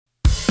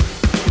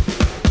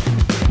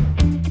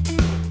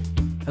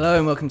Hello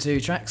and welcome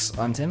to Tracks.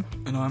 I'm Tim.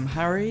 And I'm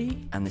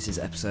Harry. And this is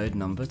episode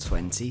number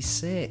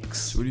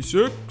 26.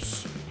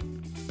 26.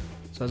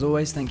 So as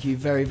always, thank you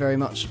very, very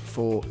much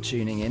for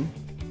tuning in.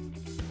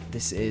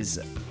 This is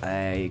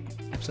a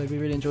episode we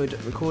really enjoyed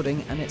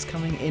recording, and it's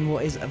coming in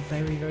what is a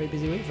very, very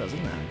busy week for us,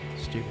 isn't it?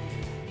 Stupid.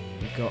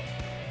 We've got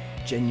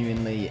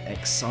genuinely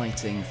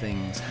exciting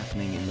things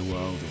happening in the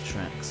world of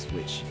tracks,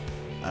 which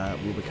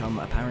will become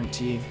apparent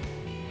to you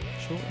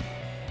shortly.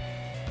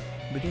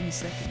 Within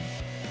seconds.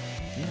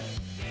 Yeah.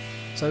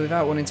 So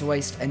without wanting to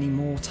waste any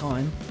more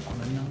time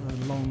on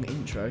another long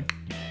intro,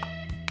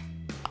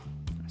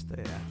 That's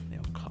the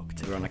old clock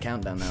tick. we're on a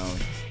countdown now.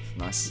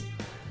 Nice.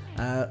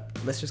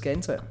 Let's just get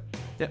into it.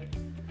 Yep.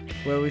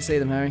 Where will we see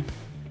them, Harry?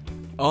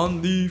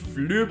 On the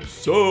flip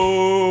side.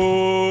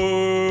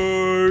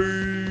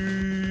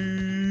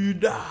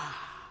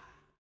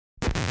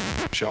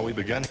 Shall we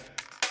begin?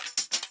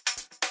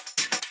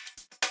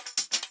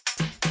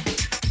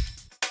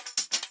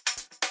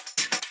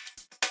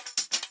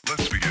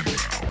 Let's begin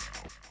now.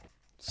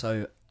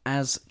 So,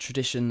 as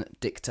tradition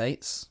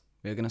dictates,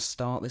 we're going to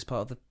start this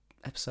part of the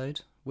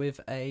episode with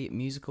a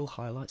musical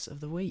highlights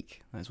of the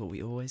week. That's what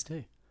we always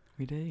do.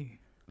 We do.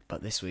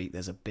 But this week,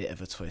 there's a bit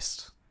of a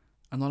twist.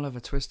 An Oliver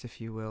twist,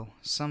 if you will.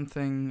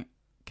 Something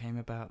came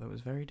about that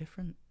was very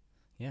different.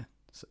 Yeah.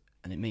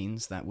 And it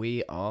means that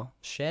we are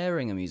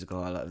sharing a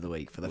musical highlight of the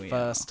week for the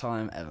first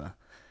time ever.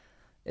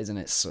 Isn't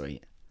it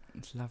sweet?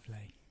 It's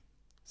lovely.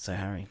 So,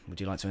 Harry, would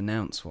you like to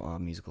announce what our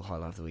musical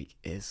highlight of the week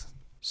is?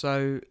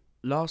 So,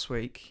 last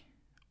week,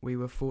 we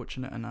were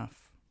fortunate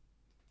enough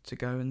to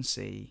go and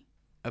see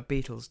a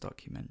Beatles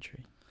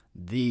documentary.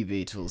 The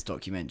Beatles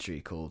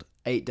documentary called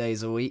 8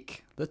 Days a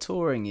Week, The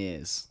Touring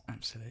Years.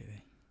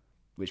 Absolutely.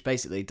 Which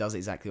basically does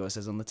exactly what it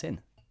says on the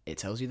tin. It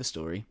tells you the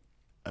story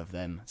of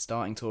them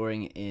starting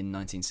touring in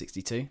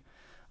 1962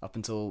 up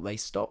until they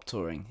stopped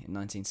touring in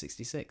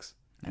 1966.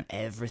 And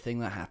everything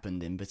that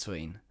happened in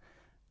between.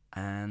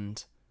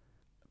 And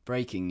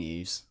breaking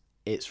news,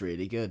 it's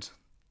really good.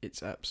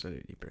 It's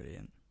absolutely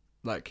brilliant.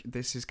 Like,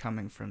 this is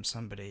coming from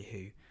somebody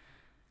who...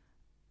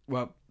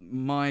 Well,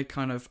 my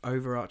kind of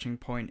overarching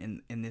point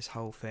in this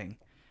whole thing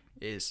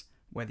is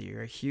whether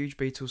you're a huge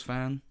Beatles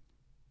fan,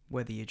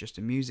 whether you're just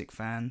a music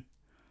fan,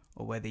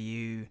 or whether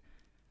you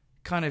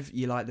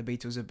you like the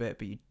Beatles a bit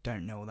but you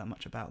don't know all that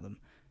much about them,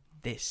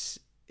 this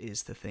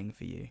is the thing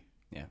for you.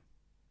 Yeah.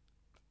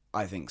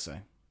 I think so.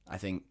 I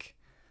think,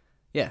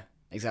 yeah,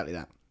 exactly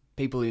that.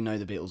 People who know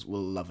the Beatles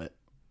will love it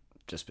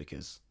just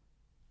because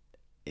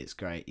it's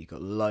great. You've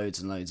got loads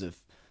and loads of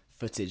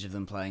footage of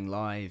them playing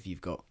live.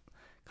 You've got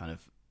kind of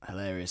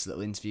hilarious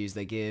little interviews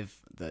they give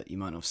that you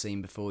might not have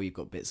seen before. You've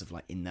got bits of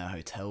like in their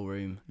hotel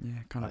room.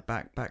 Yeah, kind of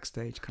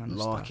backstage kind of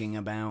larking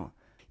about.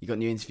 You got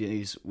new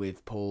interviews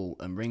with Paul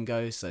and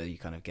Ringo, so you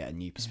kind of get a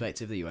new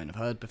perspective that you won't have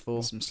heard before.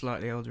 There's some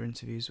slightly older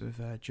interviews with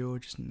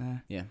George, isn't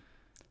there? Yeah.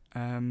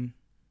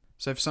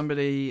 So for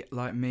somebody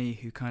like me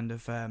who kind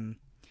of,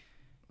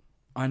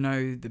 I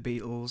know the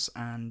Beatles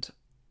and...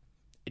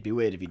 It'd be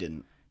weird if you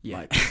didn't. Yeah.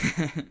 Like,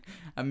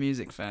 a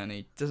music fan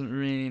who doesn't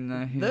really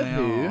know who the they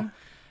Who.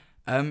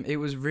 are. It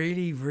was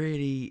really,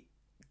 really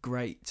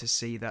great to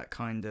see that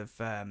kind of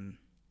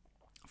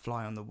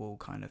fly on the wall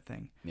kind of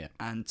thing. Yeah.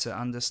 And to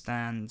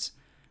understand...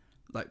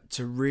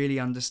 to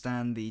really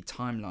understand the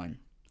timeline.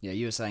 Yeah,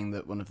 you were saying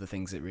that one of the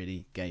things it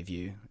really gave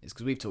you is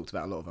because we've talked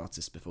about a lot of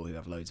artists before who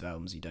have loads of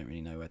albums, you don't really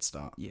know where to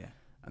start. Yeah.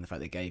 And the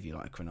fact they gave you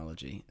like a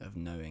chronology of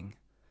knowing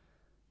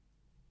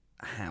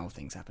how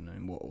things happened and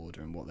in what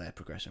order and what their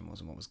progression was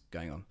and what was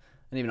going on.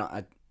 And even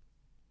I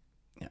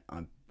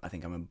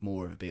think I'm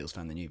more of a Beatles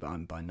fan than you, but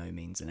I'm by no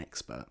means an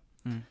expert.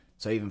 Mm.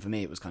 So even for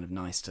me, it was kind of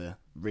nice to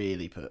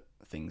really put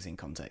things in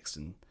context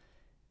and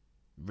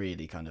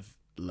really kind of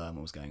learn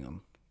what was going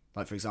on.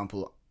 Like, for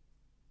example,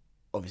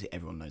 obviously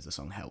everyone knows the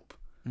song Help.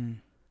 Mm.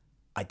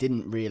 I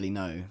didn't really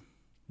know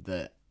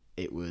that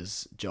it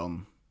was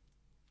John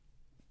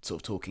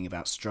sort of talking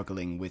about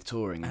struggling with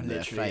touring and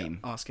their fame.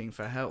 Asking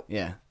for help.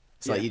 Yeah.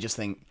 It's like you just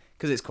think,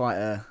 because it's quite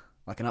an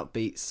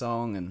upbeat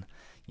song and,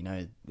 you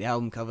know, the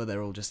album cover,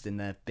 they're all just in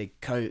their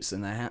big coats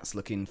and their hats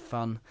looking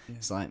fun. Yeah.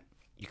 It's like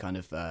you kind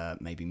of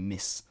maybe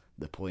miss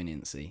the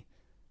poignancy.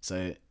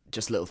 So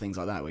just little things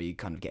like that where you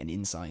kind of get an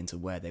insight into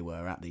where they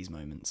were at these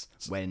moments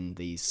when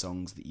these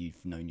songs that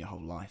you've known your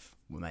whole life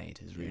were made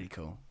is really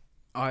cool.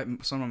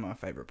 Some of my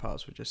favourite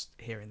parts were just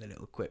hearing the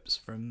little quips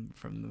from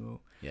them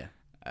all. Yeah.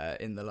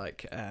 In the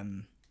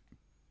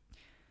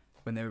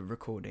when they were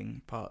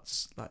recording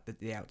parts, like the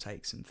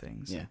outtakes and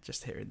things. Yeah.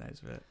 Just hearing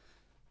those were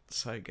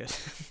so good.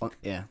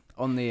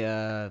 On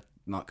the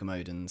Mark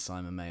Commode and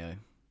Simon Mayo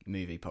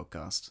movie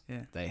podcast,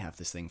 they have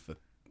this thing for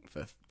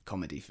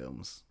comedy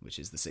films, which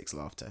is the 6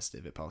 laugh test.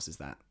 If it passes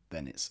that,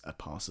 then it's a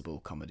passable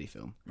comedy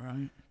film.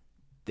 Right.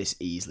 This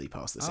easily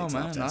passed the 6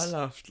 laugh test. I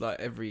laughed like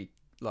every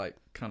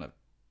kind of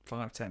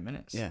 5-10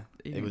 minutes. Yeah,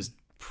 it was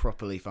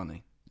properly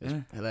funny. It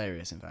was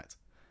hilarious, in fact.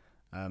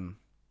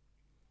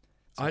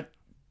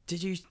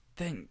 Did you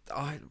think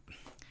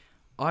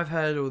I've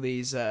heard all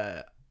these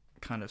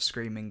kind of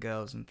screaming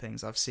girls and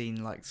things. I've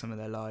seen like some of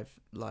their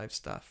live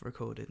stuff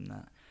recorded and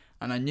that.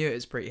 and I knew it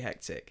was pretty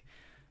hectic.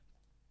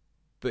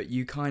 But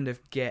you kind of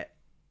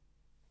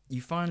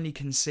you finally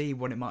can see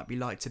what it might be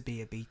like to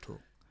be a Beatle,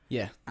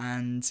 Yeah.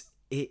 and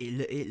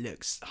it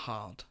looks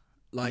hard.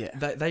 Like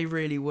Yeah. they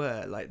really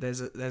were. Like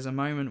there's a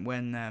moment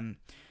when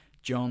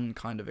John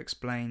kind of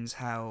explains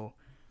how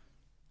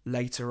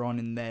later on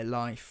in their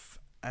life,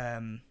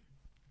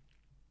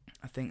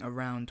 I think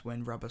around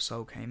when Rubber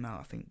Soul came out,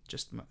 I think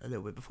just a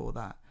little bit before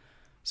that.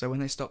 So when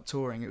they stopped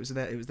touring, it was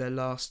their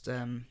last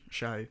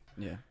show,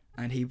 Yeah.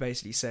 and he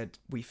basically said,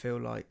 "We feel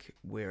like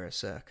we're a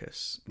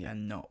circus, Yeah.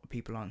 and not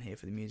people aren't here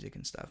for the music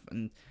and stuff."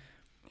 And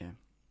Yeah.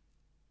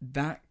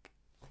 that,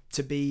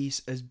 to be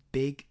as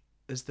big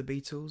as the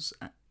Beatles,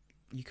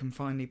 you can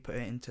finally put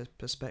it into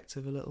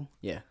perspective a little.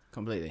 Yeah,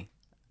 completely.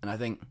 And I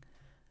think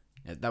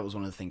that was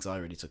one of the things I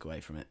really took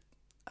away from it.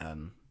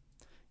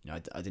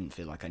 I didn't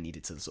feel like I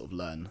needed to sort of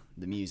learn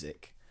the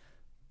music,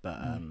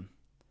 but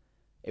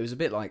it was a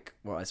bit like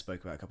what I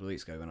spoke about a couple of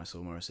weeks ago when I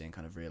saw Morrissey and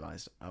kind of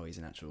realised, oh, he's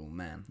an actual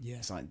man. Yeah.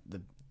 It's like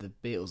the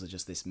Beatles are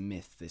just this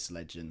myth, this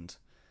legend,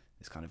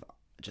 this kind of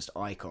just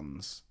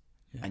icons,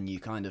 and you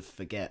kind of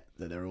forget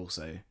that they're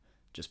also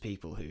just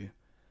people who,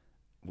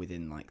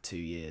 within like 2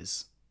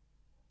 years,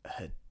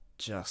 had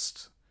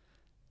just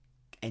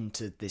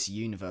entered this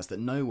universe that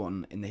no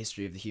one in the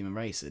history of the human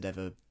race had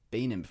ever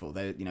been in before.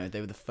 They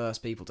were the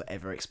first people to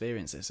ever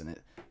experience this, and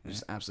it was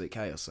just absolute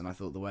chaos. And I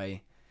thought the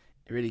way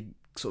it really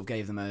sort of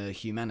gave them a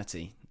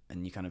humanity,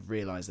 and you kind of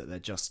realise that they're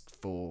just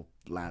 4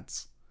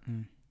 lads,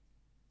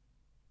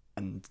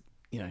 and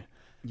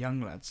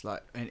young lads.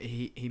 Like, and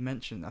he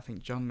mentioned, I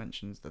think John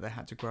mentions that they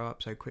had to grow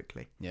up so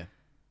quickly. Yeah,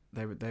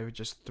 they were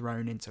just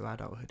thrown into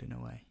adulthood in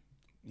a way.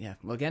 Yeah,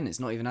 well, again, it's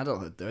not even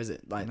adulthood, though, is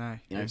it? Like, no,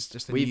 it's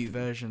just a we've- new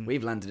version.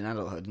 We've landed in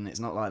adulthood, and it's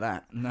not like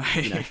that. No.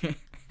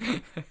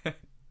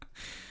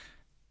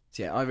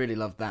 So yeah, I really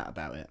loved that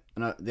about it.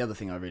 And the other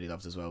thing I really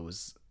loved as well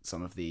was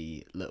some of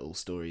the little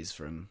stories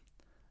from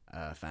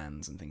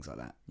fans and things like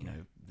that.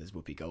 There's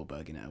Whoopi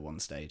Goldberg in it at one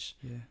stage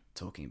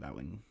talking about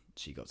when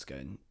she got to go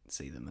and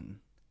see them and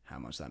how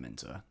much that meant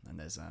to her. And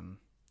there's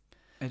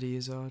Eddie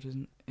Izzard,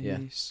 isn't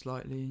he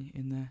slightly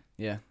in there?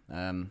 Yeah,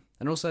 and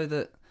also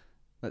that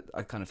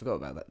I kind of forgot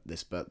about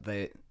this, but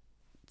they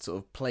sort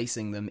of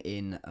placing them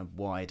in a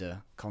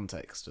wider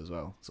context as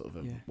well, sort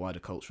of a wider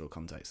cultural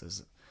context.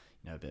 There's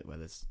a bit where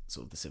there's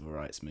sort of the civil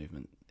rights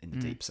movement in the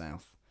Deep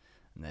South,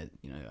 and there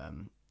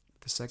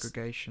the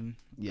segregation.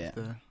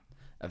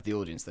 Of the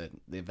audience. The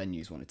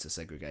venues wanted to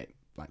segregate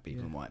black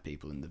people and white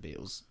people, and the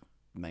Beatles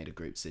made a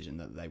group decision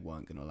that they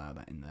weren't going to allow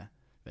that in their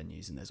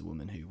venues. And there's a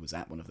woman who was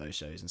at one of those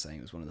shows and saying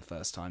it was one of the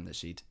first time that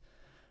she'd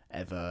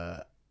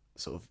ever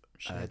sort of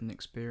shared an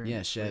experience.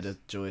 Yeah, shared a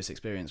joyous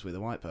experience with a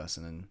white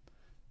person,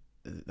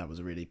 and that was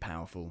a really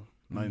powerful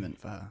moment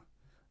for her.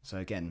 So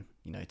again,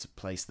 to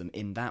place them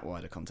in that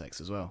wider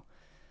context as well,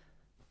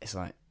 it's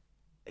like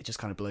it just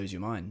kind of blows your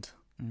mind.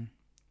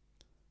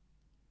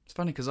 It's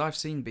funny because I've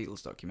seen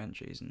Beatles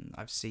documentaries and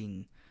I've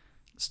seen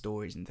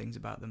stories and things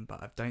about them,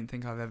 but I don't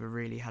think I've ever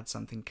really had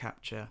something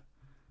capture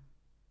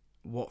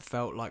what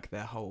felt like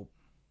their whole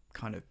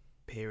kind of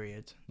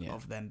period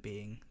of them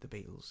being the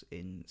Beatles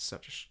in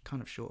such a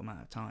kind of short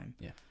amount of time.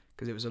 Yeah,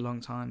 because it was a long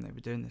time they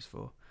were doing this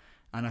for,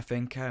 and I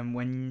think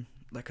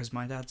because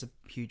my dad's a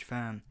huge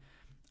fan,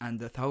 and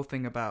the whole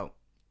thing about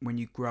when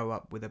you grow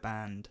up with a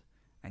band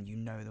and you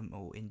know them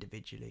all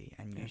individually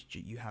and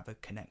you have a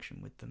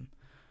connection with them.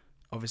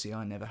 Obviously,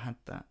 I never had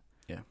that.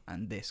 Yeah.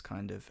 And this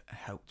kind of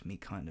helped me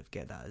kind of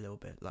get that a little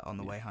bit. Like on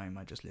the way home,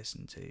 I just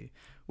listened to...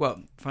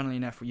 Well, funnily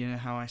enough, you know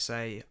how I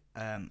say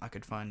I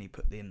could finally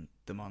put them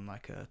on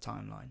like a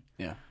timeline?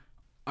 Yeah.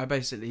 I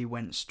basically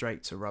went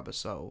straight to Rubber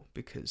Soul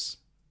because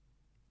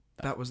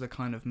that was the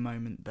kind of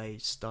moment they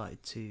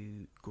started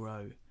to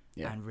grow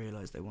and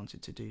realise they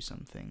wanted to do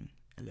something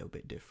a little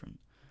bit different.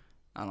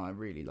 And I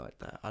really like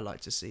that. I like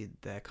to see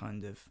their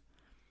kind of...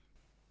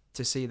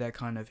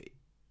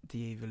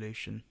 the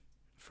evolution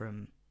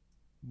from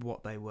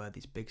what they were,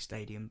 this big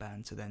stadium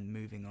band, to then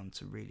moving on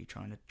to really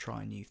trying to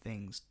try new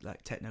things,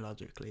 like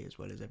technologically as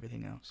well as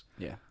everything else.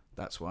 Yeah.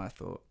 That's why I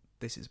thought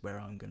this is where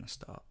I'm going to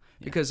start.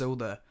 Yeah. Because all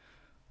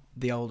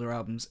the older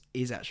albums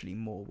is actually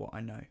more what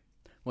I know.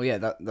 Well, yeah,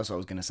 that's what I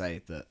was going to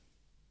say, that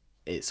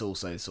it's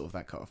also sort of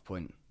that cut-off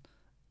point,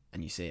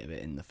 and you see it a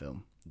bit in the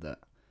film, that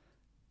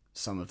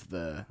some of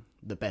the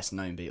best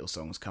known Beatles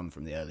songs come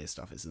from the earlier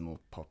stuff. It's the more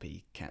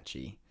poppy,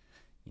 catchy,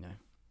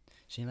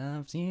 She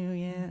Loves You,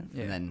 yeah.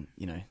 And then,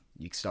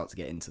 you start to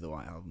get into the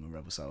White Album and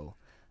Rubber Soul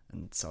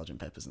and Sgt.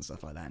 Pepper's and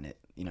stuff like that, and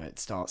it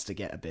starts to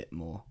get a bit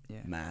more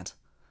mad.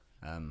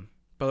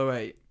 By the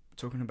way,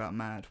 talking about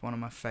mad, one of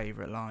my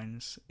favourite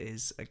lines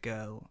is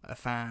a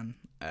fan,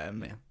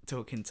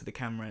 talking to the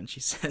camera, and she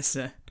says,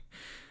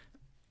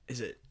 is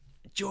it,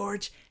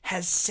 George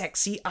has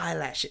sexy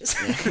eyelashes?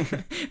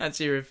 Yeah. And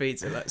she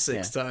repeats it like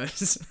 6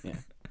 times. Yeah.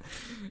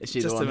 Is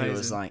she the one who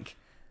was like,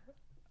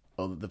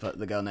 or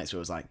the girl next to her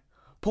was like,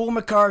 Paul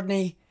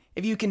McCartney,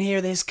 if you can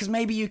hear this, because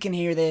maybe you can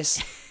hear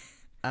this,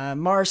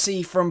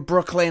 Marcy from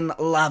Brooklyn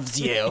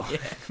loves you.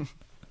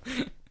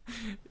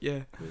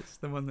 Yeah, it's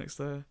the one next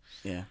to her.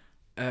 Yeah.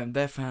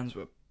 Their fans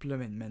were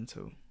blooming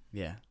mental.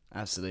 Yeah,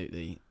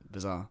 absolutely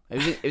bizarre.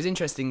 It was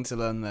interesting to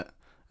learn that.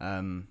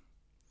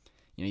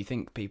 You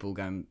think people were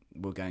going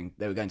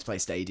to play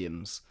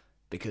stadiums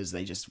because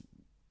they just,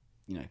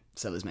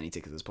 sell as many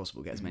tickets as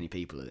possible, get as many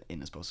people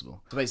in as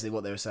possible. So basically,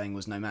 what they were saying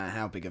was, no matter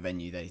how big a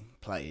venue they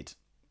played,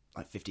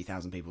 like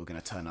 50,000 people were going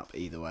to turn up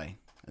either way,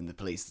 and the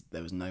police,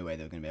 there was no way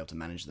they were going to be able to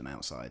manage them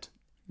outside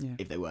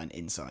if they weren't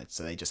inside.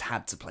 So they just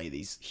had to play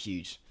these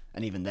huge,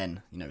 and even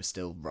then,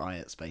 still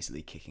riots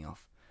basically kicking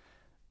off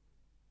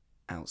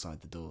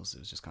outside the doors. It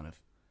was just kind of,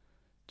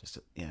 just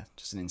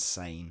an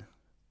insane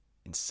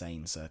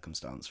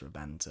circumstance for a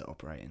band to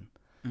operate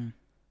in.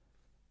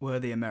 Were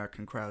the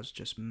American crowds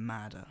just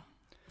madder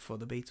for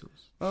the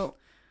Beatles? Well,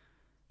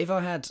 if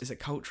I had... It's a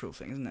cultural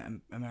thing, isn't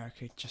it?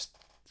 America just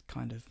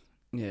kind of...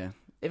 Yeah.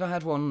 If I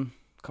had one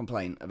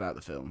complaint about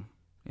the film,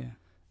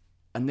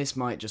 and this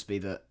might just be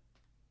that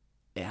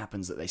it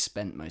happens that they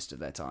spent most of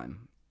their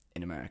time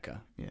in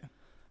America. Yeah.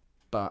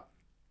 But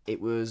it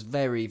was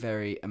very,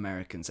 very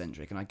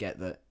American-centric, and I get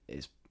that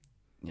it's,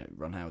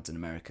 Ron Howard's an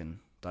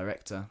American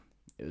director.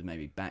 It was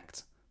maybe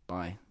backed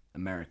by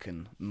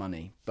American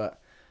money,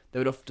 but there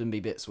would often be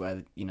bits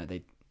where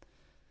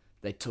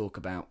they'd talk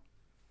about,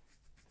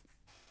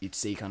 you'd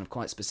see kind of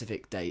quite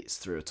specific dates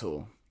through a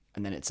tour,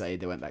 and then it'd say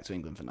they went back to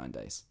England for 9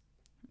 days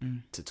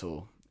to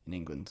tour in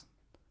England,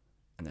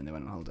 and then they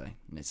went on holiday.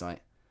 And it's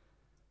like,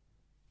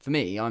 for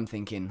me, I'm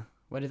thinking,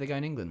 where did they go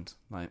in England?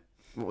 Like,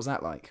 what was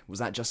that like? Was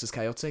that just as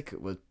chaotic?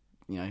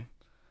 And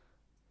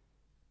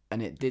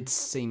it did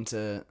seem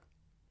to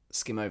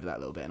skim over that a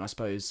little bit, and I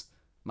suppose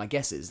my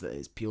guess is that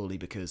it's purely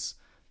because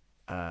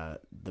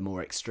the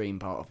more extreme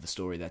part of the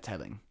story they're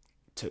telling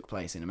took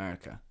place in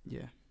America.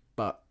 Yeah.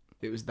 But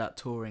it was that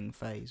touring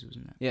phase,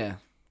 wasn't it? Yeah.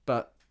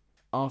 But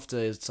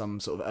after some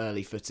sort of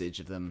early footage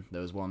of them,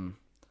 there was one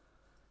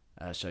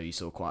show you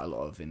saw quite a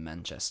lot of in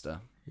Manchester.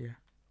 Yeah.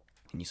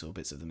 And you saw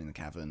bits of them in the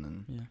Cavern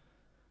and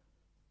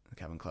the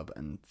Cavern Club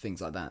and things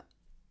like that.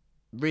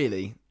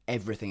 Really,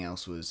 everything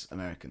else was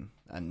American.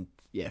 And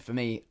yeah, for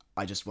me,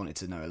 I just wanted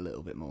to know a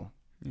little bit more.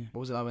 Yeah. What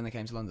was it like when they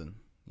came to London?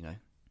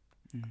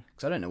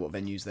 Because I don't know what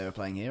venues they were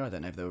playing here. I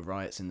don't know if there were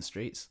riots in the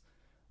streets.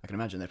 I can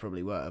imagine there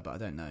probably were, but I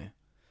don't know.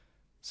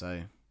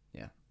 So,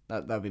 yeah,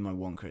 that would be my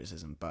one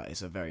criticism, but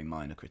it's a very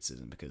minor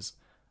criticism because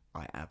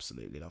I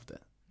absolutely loved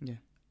it. Yeah.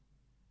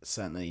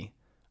 Certainly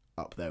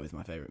up there with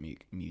my favourite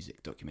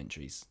music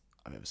documentaries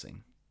I've ever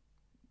seen.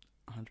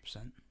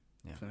 100%.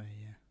 Yeah. For me,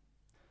 yeah.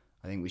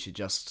 I think we should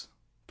just,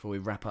 before we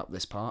wrap up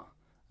this part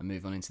and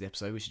move on into the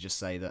episode, we should just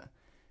say that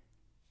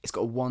it's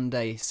got a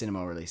 1-day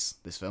cinema release,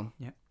 this film.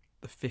 Yeah.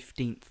 The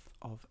 15th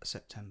of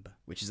September.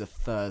 Which is a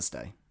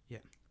Thursday. Yeah.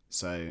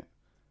 So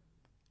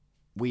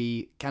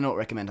we cannot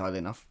recommend highly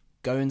enough.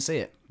 Go and see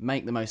it.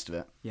 Make the most of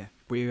it. Yeah.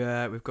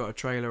 We've got a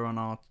trailer on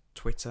our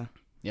Twitter.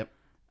 Yep.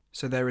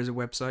 So there is a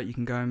website you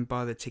can go and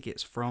buy the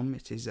tickets from.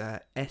 It is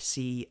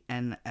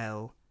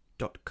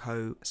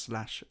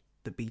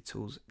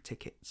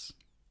senl.co/thebeatlestickets.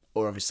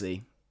 Or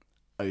obviously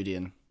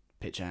Odeon,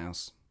 Picture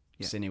House,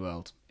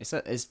 Cineworld.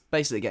 It's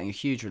basically getting a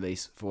huge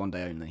release for 1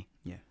 day only.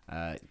 Yeah.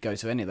 Go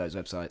to any of those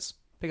websites,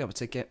 pick up a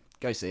ticket,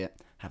 go see it,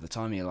 have the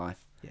time of your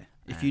life. Yeah.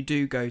 If you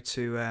do go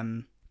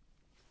to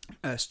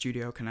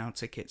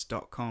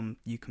studiocanaltickets.com,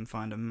 you can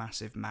find a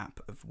massive map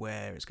of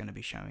where it's going to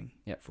be showing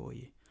for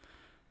you.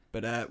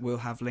 But we'll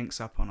have links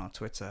up on our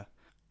Twitter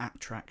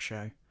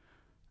 @TrackShow.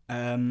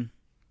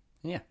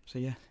 Yeah. So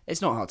yeah,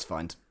 it's not hard to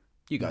find.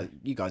 You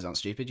guys aren't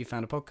stupid. You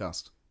found a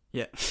podcast.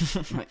 Yeah.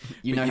 Right.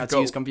 You know how to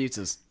use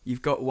computers.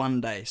 You've got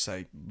 1 day,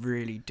 so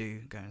really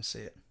do go and see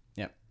it.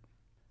 Yep.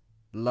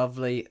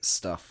 Lovely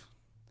stuff.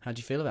 How do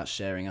you feel about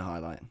sharing a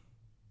highlight?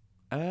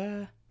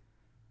 Yeah,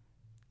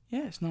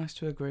 it's nice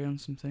to agree on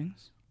some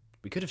things.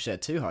 We could have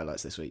shared 2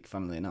 highlights this week,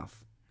 funnily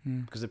enough.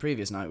 Because the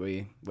previous night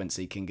we went to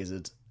see King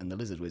Gizzard and the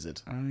Lizard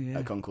Wizard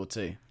at Concord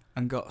 2.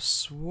 And got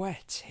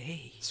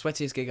sweaty.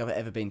 Sweatiest gig I've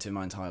ever been to in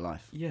my entire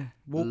life. Yeah.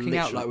 Walking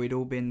out like we'd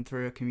all been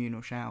through a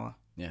communal shower.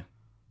 Yeah.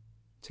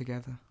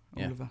 Together,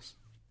 all of us.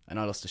 And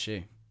I lost a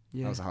shoe.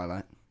 Yeah. That was a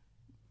highlight.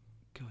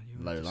 God,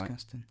 you were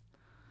disgusting.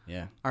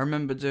 Yeah. I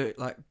remember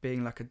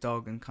being like a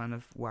dog and kind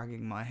of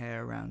wagging my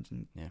hair around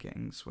and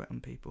getting sweat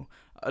on people.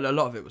 A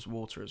lot of it was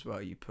water as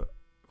well. You put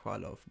quite a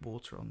lot of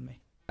water on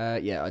me.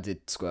 Yeah, I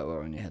did squirt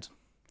water on your head.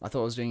 I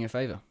thought I was doing you a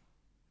favour.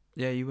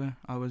 Yeah, you were.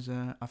 I was.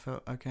 I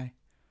felt okay.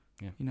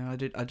 Yeah.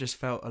 I just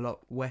felt a lot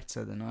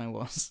wetter than I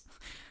was,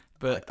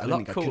 but I a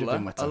lot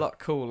cooler. A lot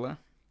cooler.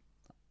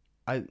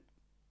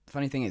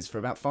 Funny thing is, for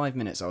about 5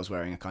 minutes, I was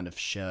wearing a kind of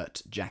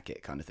shirt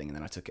jacket kind of thing, and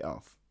then I took it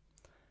off.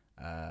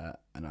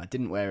 And I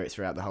didn't wear it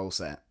throughout the whole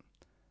set,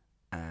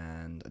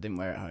 and I didn't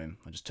wear it home.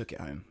 I just took it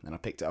home, and I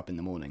picked it up in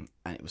the morning,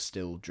 and it was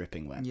still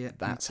dripping wet. Yeah,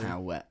 that's how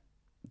wet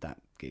that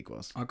gig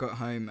was. I got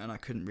home and I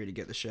couldn't really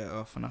get the shirt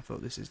off, and I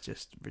thought, this is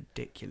just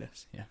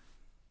ridiculous.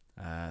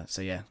 Yeah.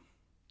 So yeah.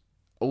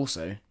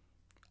 Also,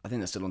 I think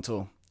they're still on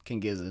tour. King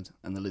Gizzard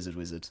and the Lizard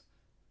Wizard.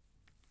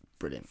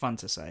 Brilliant. Fun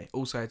to say.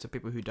 Also, to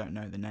people who don't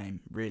know the name,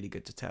 really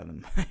good to tell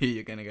them who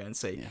you're going to go and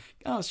see. Yeah.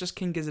 Oh, it's just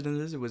King Gizzard and the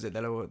Lizard Wizard.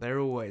 They're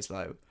always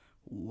like,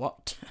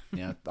 What?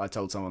 Yeah, I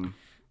told someone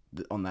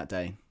on that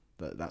day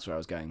that that's where I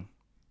was going,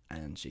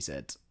 and she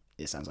said,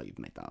 "It sounds like you've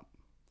made that up."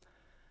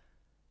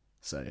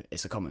 So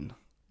it's a common.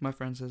 My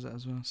friend says that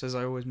as well. Says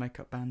I always make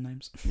up band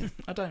names.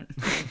 I don't.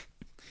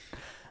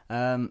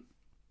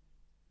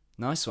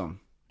 Nice one.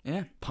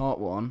 Yeah. Part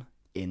 1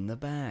 in the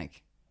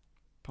bag.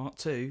 Part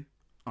 2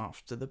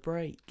 after the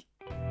break.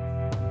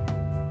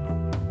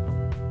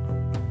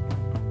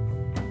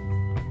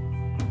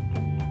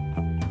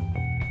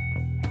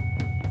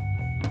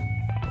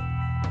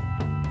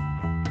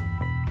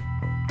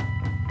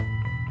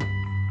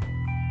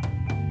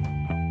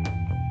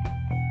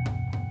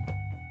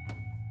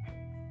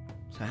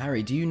 So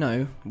Harry, do you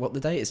know what the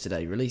date is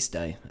today, release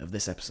day of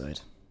this episode?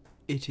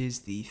 It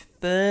is the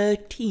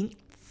 13th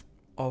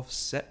of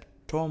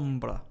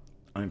September.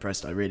 I'm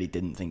impressed. I really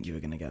didn't think you were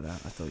going to get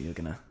that. I thought you were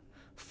going to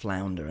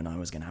flounder and I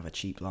was going to have a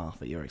cheap laugh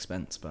at your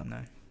expense, but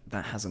No.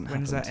 that hasn't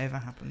When's happened. that ever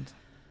happened?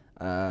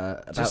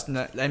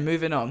 About Then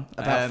moving on.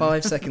 about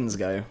 5 seconds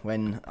ago,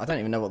 when I don't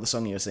even know what the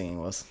song you were singing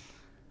was.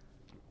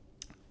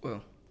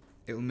 Well,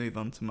 it'll move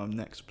on to my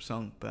next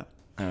song, but...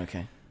 Oh,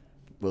 okay.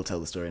 We'll tell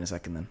the story in a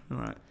second then.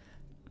 Alright.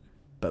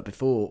 But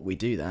before we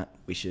do that,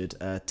 we should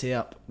tee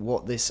up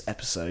what this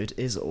episode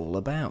is all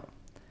about.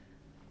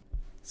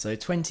 So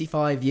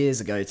 25 years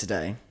ago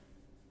today,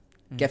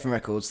 Geffen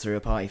Records threw a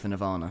party for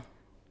Nirvana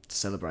to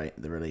celebrate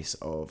the release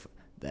of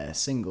their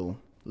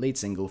lead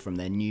single from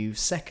their new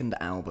second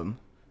album,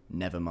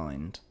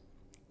 Nevermind,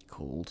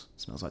 called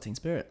Smells Like Teen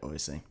Spirit,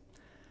 obviously.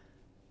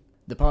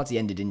 The party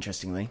ended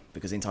interestingly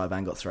because the entire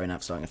band got thrown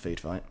out for starting a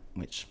food fight,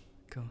 which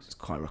Of course. is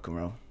quite rock and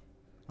roll.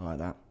 I like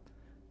that.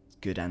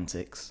 Good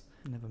antics.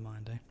 Never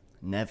mind, eh?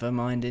 Never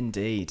mind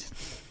indeed.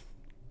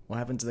 What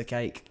happened to the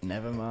cake?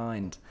 Never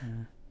mind.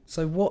 Yeah.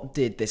 So what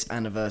did this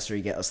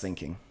anniversary get us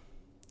thinking?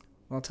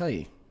 Well, I'll tell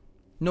you.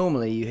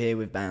 Normally you hear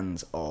with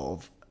bands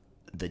of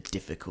the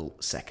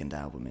difficult second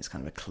album. It's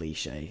kind of a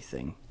cliche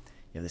thing.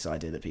 You have this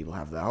idea that people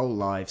have their whole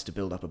lives to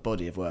build up a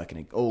body of work,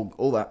 and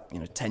all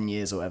that, 10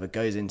 years or whatever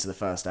goes into the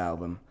first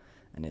album,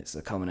 and it's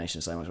a culmination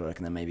of so much work,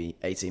 and then maybe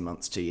 18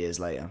 months, 2 years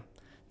later,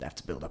 they have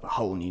to build up a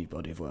whole new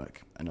body of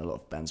work, and a lot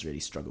of bands really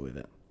struggle with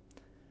it.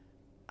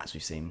 As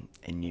we've seen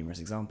in numerous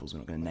examples, we're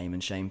not going to name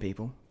and shame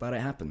people, but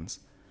it happens.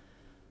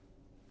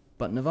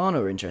 But Nirvana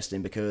were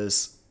interesting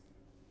because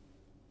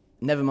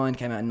Nevermind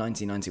came out in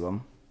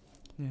 1991.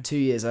 Yeah. 2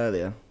 years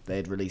earlier, they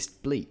had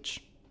released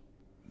Bleach,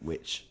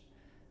 which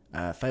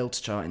failed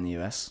to chart in the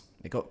US.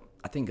 It got,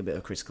 I think, a bit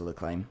of critical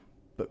acclaim,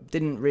 but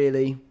didn't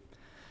really,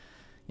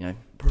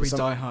 Probably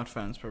diehard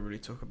fans probably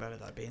talk about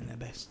it like being their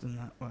best and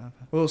that, whatever.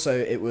 Also,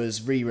 it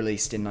was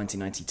re-released in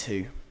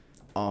 1992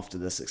 after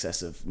the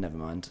success of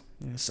Nevermind.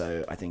 Yeah.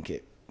 So I think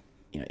it,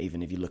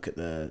 even if you look at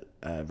the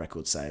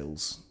record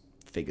sales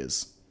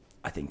figures,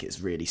 I think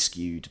it's really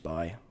skewed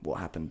by what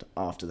happened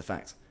after the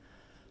fact.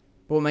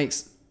 But what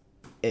makes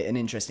it an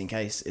interesting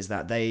case is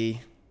that for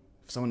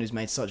someone who's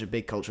made such a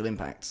big cultural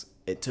impact,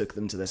 it took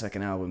them to their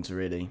second album to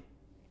really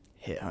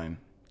hit home,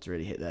 to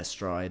really hit their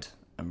stride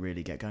and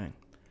really get going.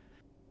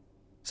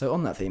 So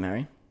on that theme,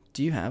 Harry,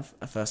 do you have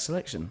a first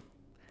selection?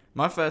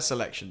 My first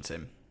selection,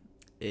 Tim,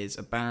 is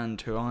a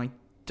band who I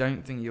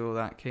don't think you're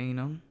that keen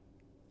on,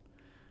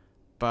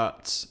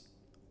 but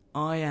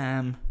I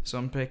am, so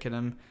I'm picking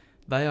them.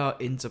 They are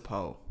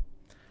Interpol.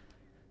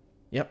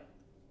 Yep.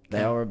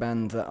 They are a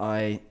band that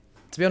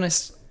to be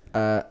honest,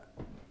 they're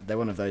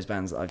one of those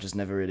bands that I've just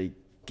never really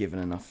given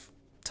enough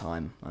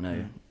time. I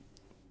know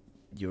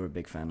you're a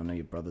big fan. I know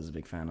your brother's a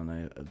big fan. I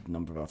know a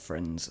number of our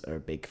friends are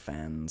big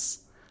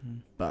fans.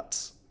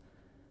 But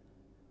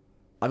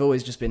I've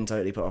always just been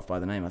totally put off by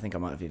the name. I think I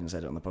might have even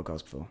said it on the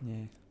podcast before.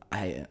 Yeah. I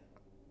hate it.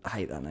 I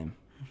hate that name.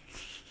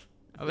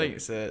 I think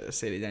it's a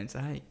silly name to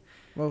hate.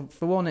 Well,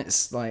 for one,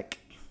 it's like,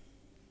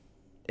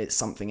 it's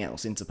something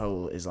else.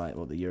 Interpol is like,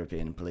 the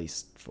European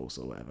Police Force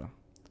or whatever.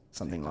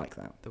 Something like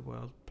that. The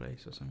World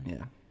Police or something.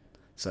 Yeah.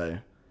 So,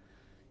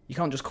 you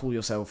can't just call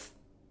yourself...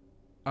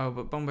 Oh,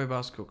 but Bombay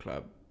Basketball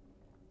Club.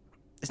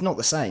 It's not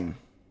the same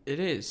It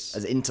is.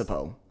 as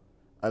Interpol.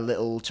 A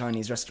little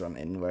Chinese restaurant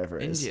in wherever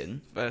it is.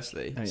 Indian,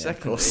 firstly. Oh, yeah, of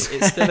Secondly, course.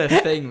 it's still a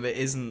thing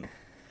that isn't...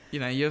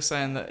 you're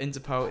saying that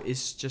Interpol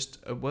is just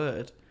a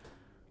word.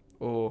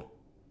 Or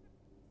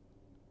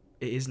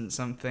it isn't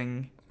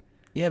something...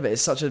 Yeah, but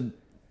it's such a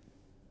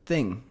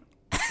thing.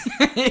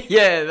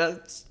 Yeah,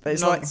 that's But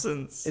it's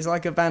nonsense. It's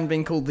like a band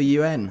being called the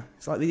UN.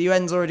 It's like the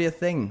UN's already a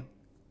thing.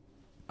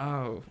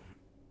 Oh,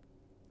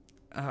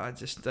 I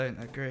just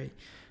don't agree.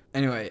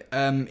 Anyway,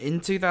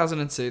 in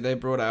 2002, they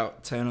brought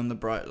out Turn on the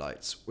Bright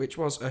Lights, which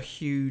was a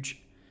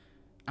huge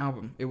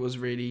album. It was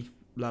really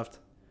loved.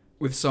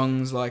 With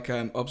songs like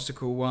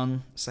Obstacle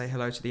 1, Say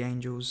Hello to the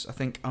Angels, I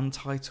think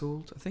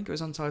Untitled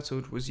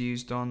was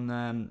used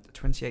on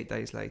 28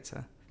 Days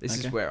Later. This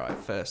is where I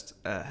first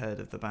heard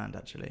of the band,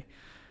 actually.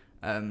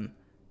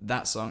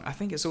 That song, I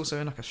think it's also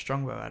in like a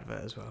Strongbow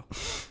advert as well.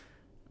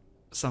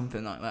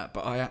 Something like that,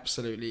 but I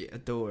absolutely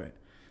adore it.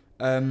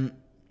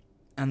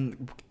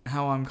 And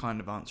how I'm kind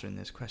of answering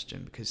this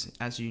question, because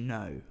as you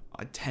know,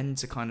 I tend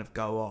to kind of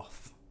go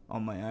off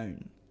on my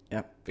own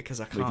Yep. Because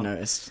I We've can't.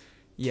 noticed.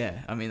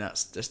 Yeah, I mean,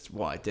 that's just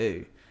what I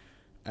do.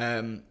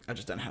 I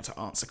just don't know how to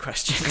answer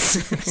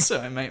questions, so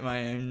I make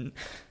my own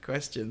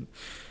question.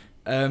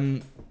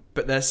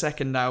 But their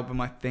second album,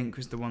 I think,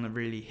 was the one that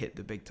really hit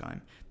the big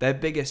time. Their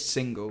biggest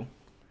single,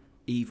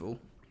 Evil,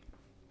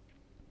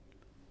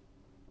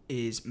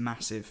 is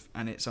massive,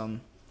 and it's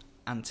on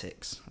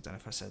Antics. I don't know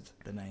if I said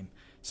the name.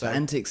 So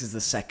Antics is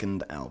the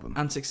second album.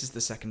 Antics is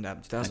the second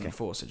album,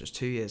 2004, so just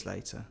 2 years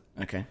later.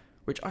 Okay.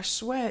 Which I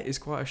swear is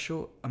quite a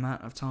short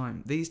amount of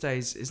time. These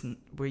days,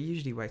 we're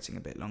usually waiting a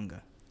bit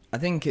longer. I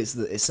think it's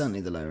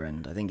certainly the lower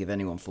end. I think if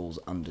anyone falls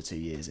under 2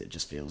 years, it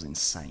just feels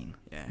insane.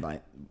 Yeah.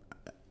 Like,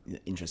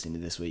 interestingly,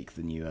 this week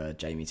the new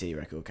Jamie T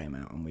record came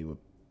out, and we were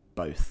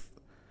both.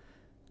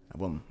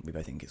 We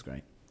both think it's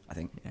great. I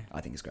think. Yeah.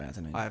 I think it's great. I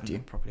don't know. I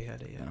haven't properly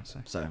heard it yet. No.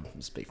 So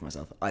I'll speak for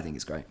myself. I think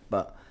it's great,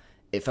 but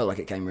it felt like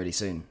it came really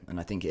soon, and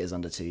I think it is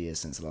under 2 years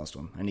since the last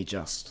one. Only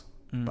just,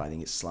 but I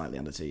think it's slightly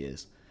under 2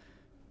 years,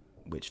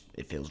 which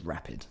it feels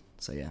rapid.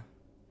 So yeah.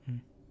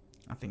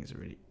 I think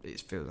it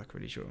feels like a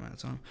really short amount of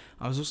time.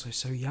 I was also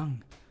so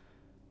young.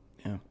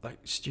 Yeah. Like,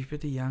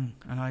 stupidly young.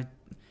 And I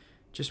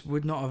just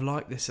would not have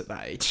liked this at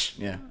that age.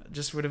 Yeah.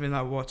 Just would have been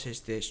like, what is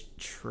this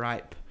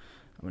tripe?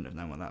 I wouldn't have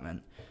known what that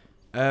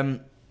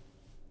meant.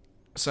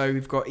 So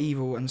we've got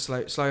Evil and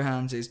Slow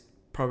Hands is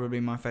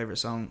probably my favourite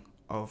song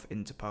of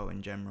Interpol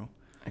in general.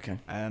 Okay.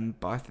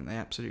 But I think they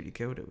absolutely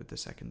killed it with the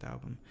second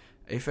album.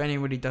 If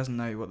anybody doesn't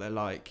know what they're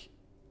like,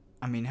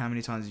 I mean, how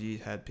many times have you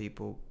heard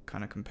people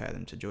kind of compare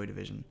them to Joy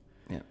Division?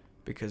 Yeah.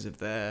 Because of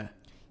their...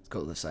 It's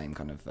got the same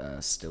kind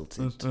of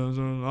stilted...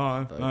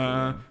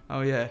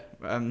 Oh, yeah.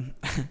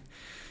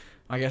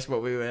 I guess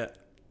what we were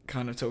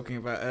kind of talking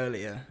about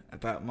earlier,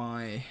 about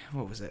my...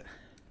 What was it?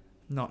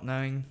 Not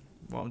knowing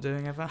what I'm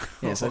doing ever?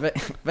 Yeah, so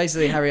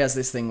basically Harry has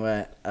this thing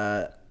where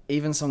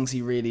even songs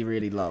he really,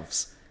 really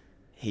loves,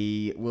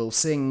 he will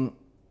sing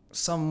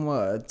some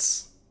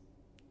words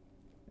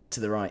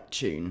to the right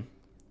tune,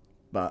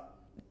 but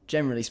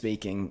generally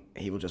speaking,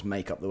 he will just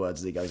make up the words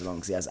as he goes along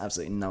because he has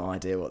absolutely no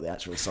idea what the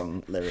actual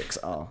song lyrics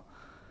are.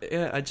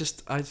 Yeah, I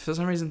for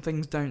some reason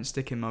things don't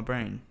stick in my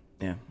brain.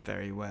 Yeah.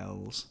 Very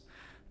well.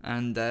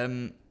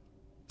 And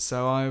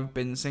so I've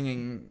been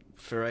singing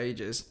for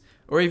ages,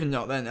 or even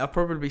not then. I've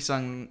probably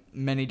sung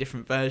many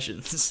different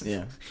versions.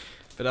 Yeah.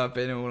 But I've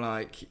been all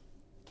like,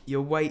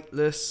 "You're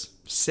weightless,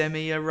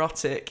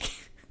 semi-erotic."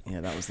 Yeah,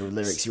 that was the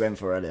lyrics you went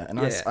for earlier. And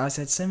yeah. I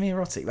said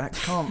semi-erotic. That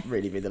can't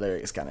really be the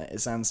lyrics, can it?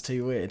 It sounds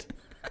too weird.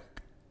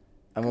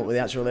 And what were the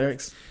actual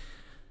lyrics?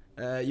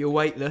 You're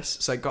weightless,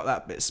 so got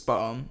that bit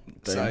spot on. Boom.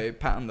 So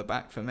pat on the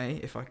back for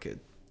me, if I could.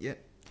 Yeah.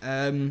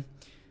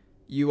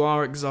 You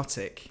are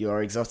exotic. You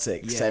are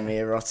exotic, Yeah.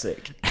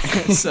 semi-erotic.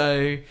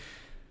 So,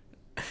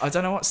 I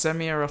don't know what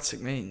semi-erotic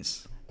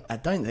means. I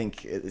don't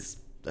think it's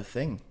a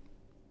thing.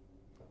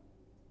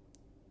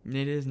 It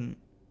isn't.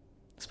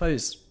 I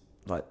suppose,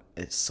 like,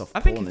 it's soft I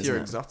porn, think if isn't you're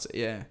it? exotic,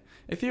 yeah.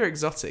 If you're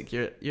exotic,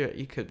 you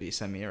could be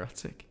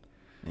semi-erotic.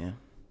 Yeah.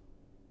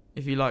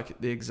 If you like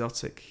the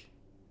exotic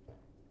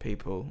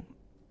people,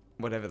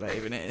 whatever that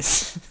even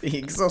is. The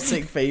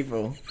exotic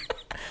people.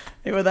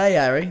 Who are they,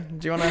 Harry?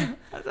 Do you want to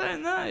I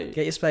don't know.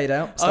 get your spade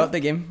out? Start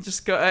digging.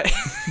 Just got it.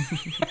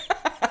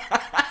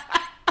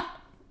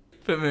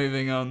 But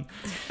moving on.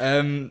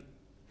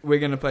 We're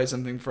going to play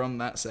something from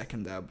that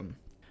second album.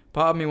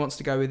 Part of me wants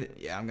to go with...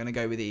 Yeah, I'm going to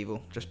go with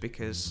Evil. Just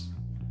because,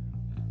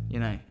 you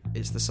know,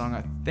 it's the song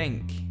I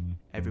think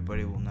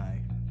everybody will know.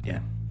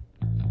 Yeah.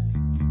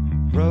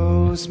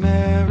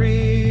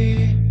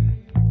 Rosemary,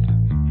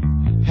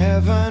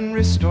 heaven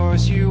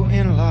restores you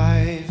in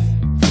life.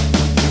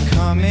 You're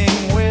coming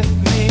with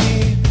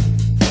me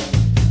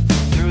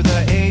through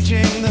the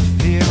aging, the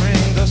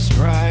fearing, the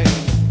strife.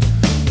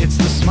 It's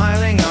the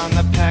smiling on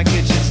the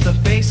package, it's the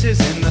faces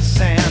in the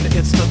sand.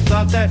 It's the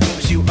thought that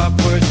moves you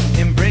upward,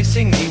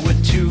 embracing me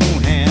with two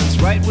hands.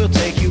 Right, we'll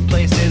take you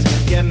places,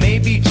 yeah,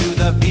 maybe to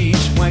the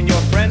beach. When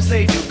your friends,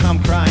 they do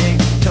come crying,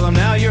 tell them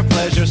now your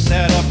pleasure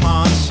set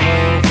upon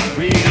slow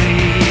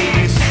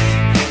release.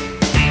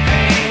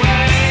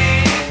 Anyway.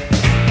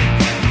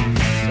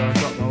 So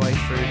I've got my way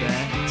through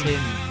there.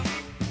 Tim.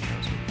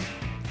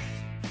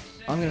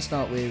 I'm going to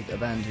start with a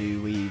band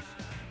who we've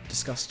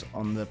discussed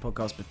on the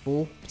podcast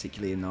before,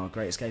 particularly in our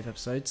Great Escape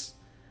episodes,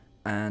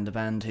 and a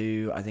band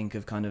who I think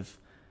have kind of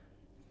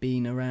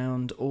been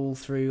around all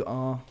through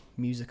our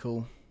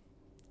musical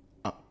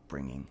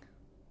upbringing.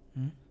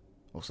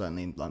 Or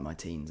certainly like my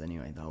teens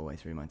anyway, the whole way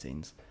through my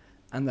teens.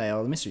 And they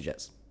are the Mystery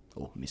Jets.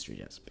 Or Mystery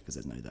Jets, because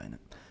there's no they in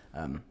it.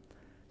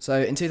 So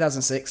in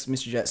 2006,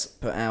 Mystery Jets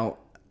put out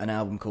an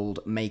album called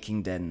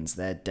Making Dens,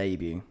 their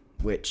debut,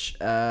 which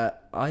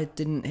I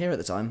didn't hear at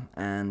the time,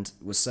 and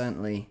was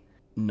certainly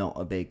not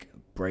a big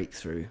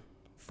breakthrough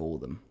for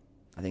them.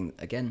 I think,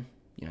 again,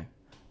 you know,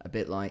 a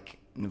bit like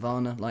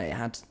Nirvana, like it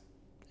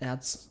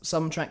had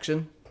some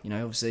traction. You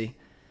know, obviously,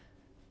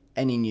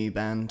 any new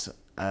band...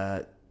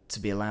 to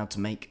be allowed to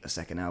make a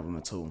second album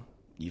at all,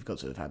 you've got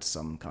to have had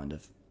some kind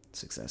of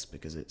success,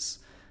 because it's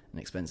an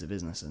expensive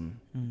business and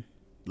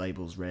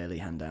labels rarely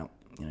hand out,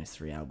 you know,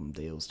 3 album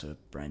deals to a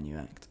brand new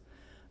act.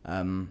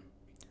 But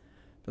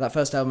that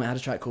first album, it had a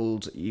track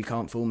called "You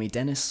Can't Fool Me,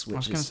 Dennis," which I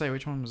was going to say,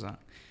 which one was that?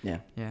 yeah,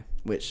 Yeah.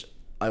 which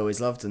I always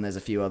loved, and there's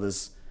a few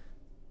others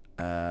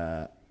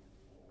on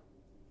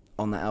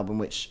that album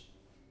which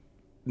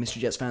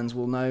Mystery Jets fans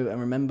will know and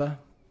remember.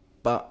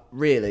 But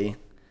really,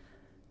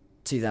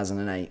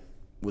 2008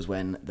 was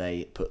when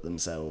they put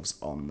themselves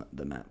on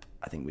the map.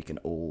 I think we can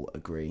all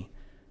agree.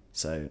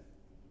 So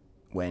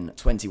when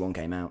 21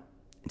 came out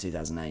in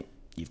 2008,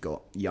 you've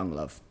got Young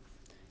Love,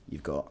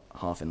 you've got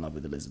Half in Love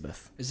with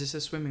Elizabeth. Is this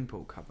a swimming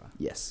pool cover?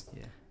 Yes.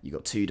 Yeah. You've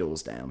got Two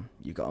Doors Down,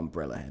 you've got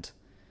Umbrella Head,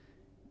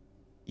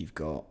 you've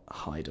got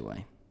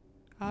Hideaway.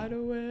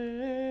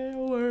 Hideaway,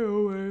 away,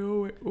 away,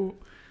 away. Oh.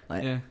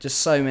 Like, Yeah. just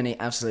so many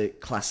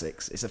absolute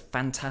classics. It's a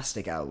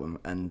fantastic album,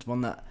 and one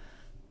that,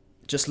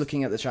 just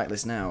looking at the track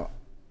list now,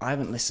 I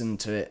haven't listened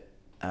to it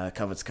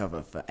cover to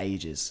cover for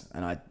ages,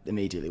 and I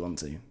immediately want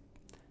to,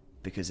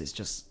 because it's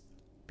just,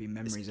 Be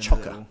memories It's and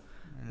chocker a little,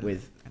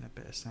 with- and a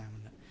bit of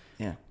sound.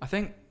 yeah. I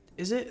think,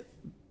 is it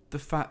the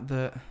fact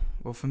that,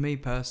 well, for me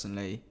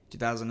personally,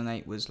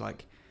 2008 was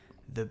like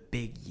the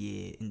big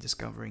year in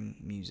discovering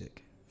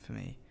music for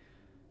me.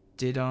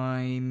 Did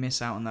I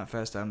miss out on that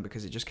first album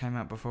because it just came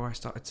out before I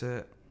started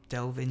to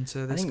delve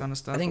into this kind of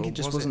stuff? I think or it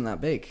just was wasn't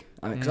that big.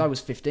 I mean, because Yeah. I was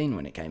 15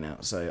 when it came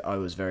out, so I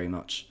was very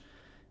much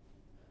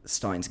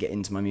starting to get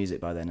into my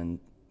music by then, and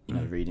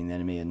reading The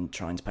Enemy and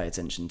trying to pay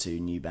attention to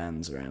new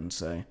bands around.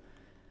 So,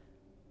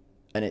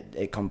 and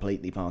it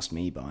completely passed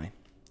me by.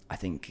 I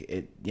think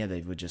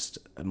they were just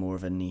more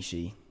of a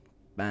niche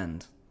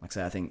band. Like I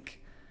say, I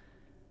think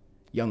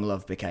Young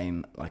Love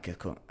became like a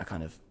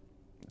kind of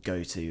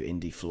go-to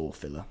indie floor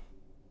filler,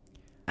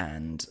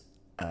 and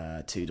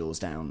Two Doors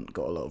Down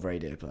got a lot of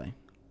radio play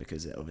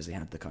because it obviously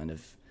had the kind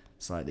of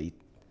slightly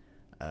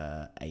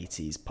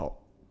 80s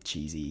pop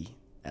cheesy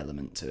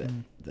element to it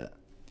that.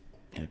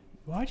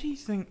 Why do you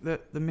think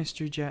that the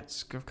Mystery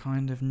Jets have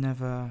kind of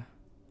never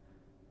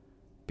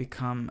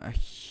become a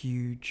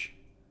huge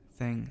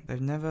thing?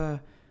 Have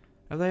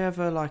they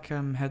ever like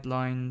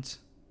headlined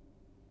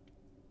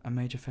a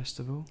major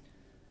festival?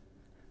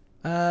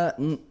 No,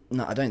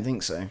 I don't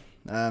think so.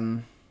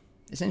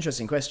 It's an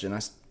interesting question.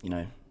 I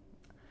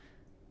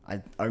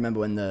remember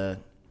when the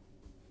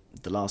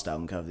last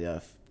album, Curve of the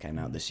Earth, came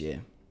out this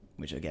year,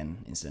 which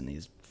again, incidentally,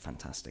 is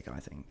fantastic, I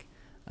think.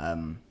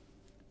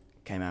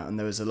 Came out, and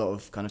there was a lot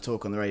of kind of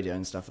talk on the radio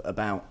and stuff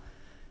about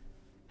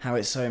how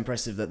it's so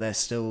impressive that they're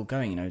still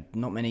going.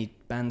 Not many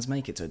bands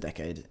make it to a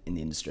decade in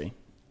the industry.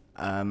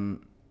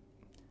 And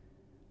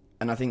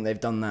I think they've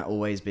done that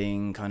always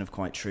being kind of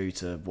quite true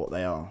to what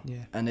they are.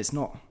 Yeah. And it's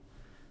not...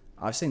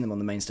 I've seen them on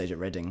the main stage at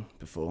Reading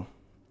before,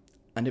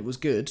 and it was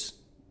good,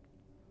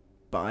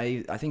 but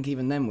I think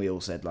even then we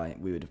all said like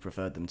we would have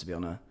preferred them to be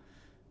on a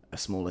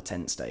smaller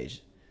tent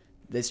stage.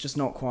 There's just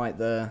not quite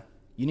the...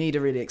 You need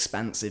a really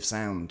expansive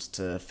sound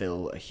to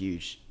fill a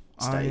huge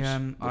stage,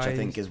 which I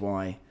think is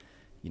why,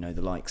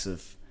 the likes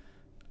of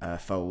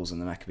Foals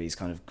and the Maccabees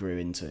kind of grew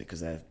into it,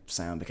 because their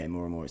sound became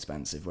more and more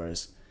expansive,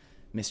 whereas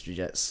Mystery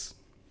Jets,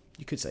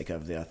 you could say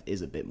Curve of the Earth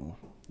is a bit more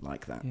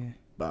like that. Yeah.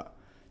 But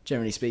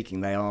generally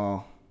speaking, they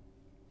are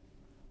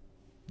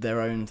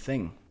their own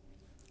thing.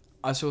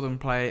 I saw them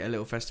play a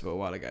little festival a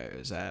while ago. It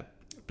was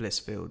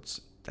Blissfields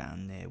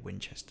down near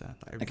Winchester,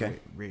 like Okay.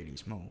 really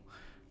small,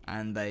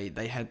 and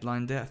they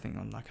headlined it, I think,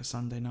 on like a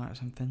Sunday night or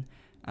something,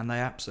 and they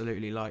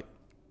absolutely like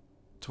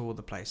tore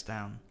the place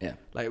down. Yeah.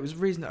 Like, it was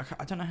reasonable.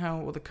 I don't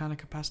know what the kind of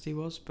capacity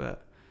was,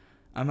 but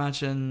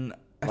imagine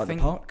Like the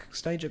Park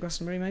stage at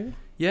Glastonbury, maybe?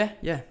 Yeah,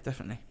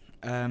 definitely.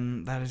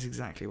 That is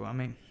exactly what I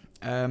mean.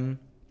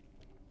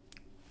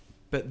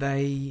 But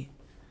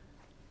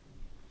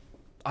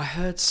I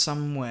heard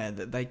somewhere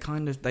that they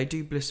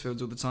do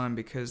Blissfields all the time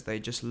because they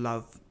just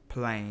love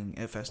playing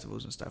at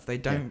festivals and stuff. They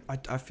don't. Yeah.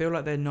 I feel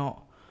like they're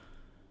not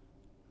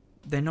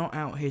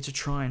out here to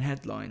try and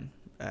headline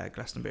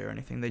Glastonbury or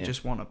anything. They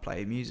just want to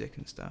play music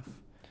and stuff.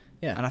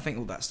 Yeah. And I think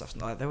all that stuff.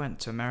 Like, they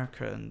went to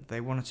America and they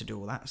wanted to do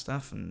all that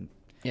stuff, and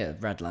yeah,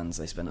 Radlands,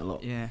 they spent a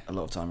lot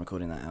of time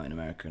recording that out in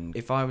America. And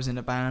if I was in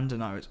a band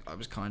and I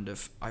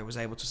was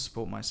able to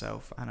support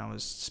myself and I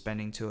was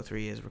spending 2 or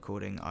 3 years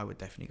recording, I would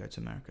definitely go to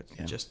America.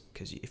 Yeah. Just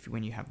because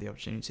when you have the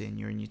opportunity and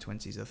you're in your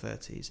 20s or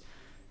 30s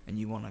and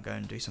you want to go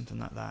and do something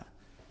like that,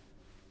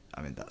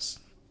 I mean, that's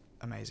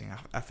amazing.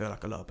 I feel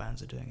like a lot of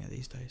bands are doing it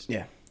these days.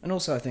 Yeah, and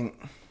also I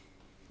think,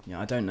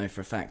 I don't know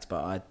for a fact,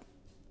 but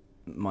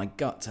my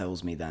gut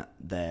tells me that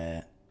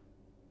they're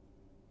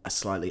a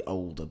slightly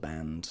older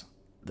band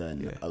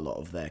than a lot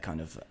of their kind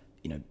of,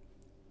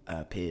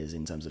 peers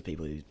in terms of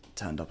people who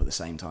turned up at the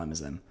same time as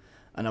them.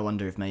 And I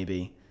wonder if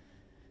maybe,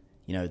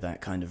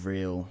 that kind of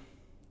real...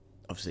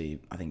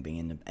 Obviously, I think being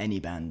in any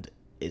band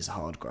is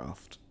hard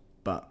graft,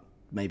 but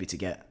maybe to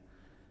get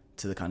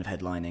to the kind of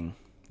headlining,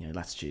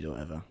 Latitude or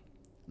whatever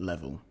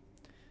level,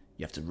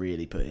 you have to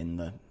really put in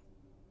the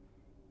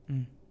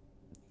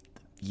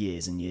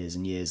years and years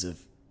and years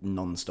of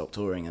non-stop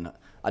touring. And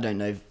I don't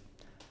know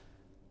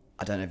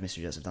if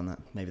Mystery Jets have done that.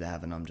 Maybe they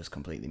have, and I'm just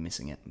completely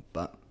missing it.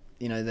 But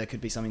there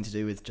could be something to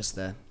do with just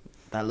that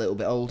little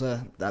bit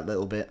older, that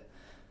little bit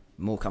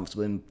more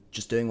comfortable in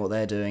just doing what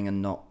they're doing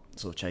and not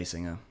sort of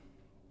chasing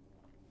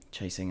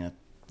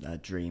a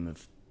dream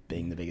of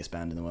being the biggest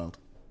band in the world.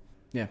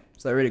 Yeah,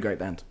 so they're a really great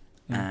band.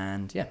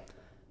 And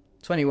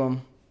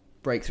 21,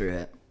 breakthrough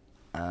hit,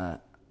 and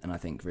I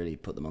think really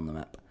put them on the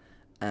map.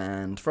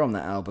 And from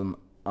that album,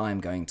 I'm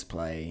going to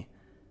play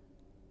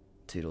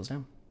Two Doors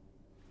Down.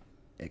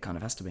 It kind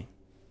of has to be.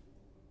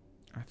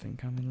 I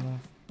think I'm in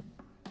love.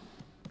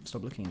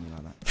 Stop looking at me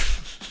like that.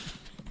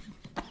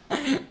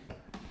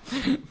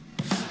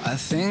 I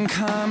think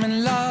I'm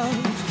in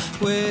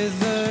love with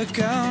the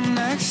girl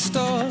next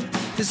door.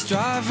 It's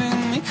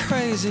driving me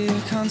crazy, I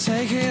can't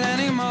take it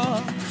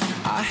anymore.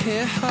 I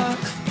hear her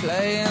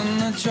playing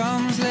the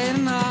drums late at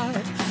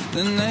night.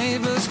 The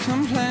neighbours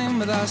complain,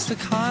 but that's the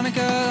kind of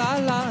girl I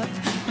like.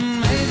 And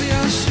maybe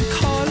I should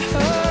call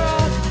her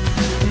up,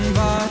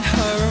 invite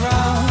her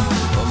around.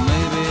 Or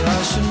maybe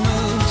I should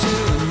move to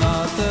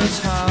another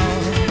town.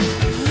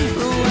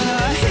 But when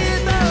I hear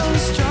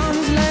those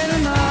drums late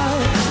at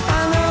night,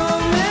 I know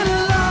I'm in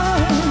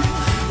love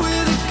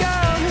with a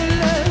girl who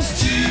lives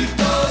 2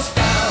 doors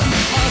down.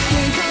 I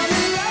think I'm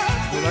in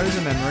love. Well, those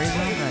are memories,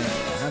 aren't they?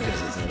 How good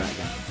is it to hear that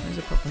again? Those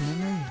are proper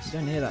memories. You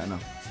don't hear that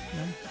enough.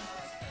 No.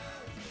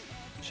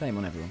 Shame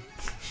on everyone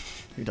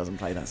who doesn't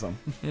play that song.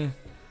 Yeah.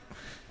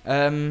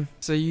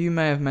 So you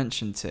may have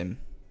mentioned, Tim,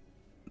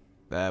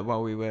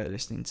 while we were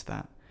listening to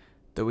that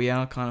we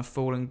are kind of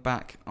falling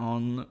back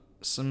on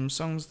some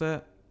songs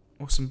or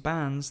some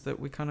bands that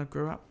we kind of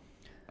grew up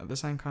at the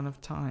same kind of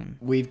time.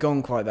 We've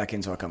gone quite back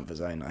into our comfort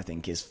zone, I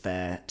think is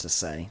fair to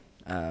say.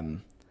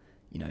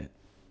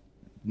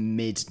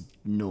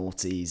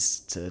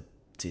 Mid-noughties to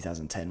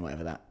 2010,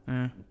 whatever that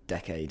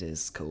decade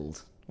is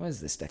called. What is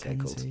this decade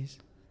called?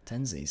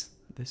 Tensies.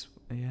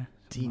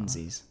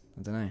 Teensies.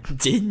 I don't know.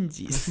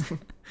 Dinsies.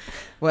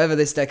 Whatever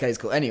this decade's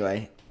called.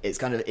 Anyway, it's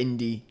kind of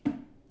indie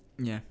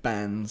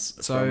bands.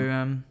 So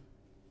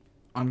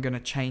I'm going to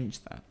change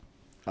that.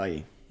 Are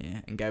you?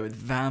 Yeah, and go with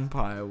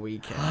Vampire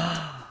Weekend.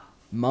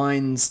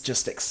 Mine's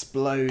just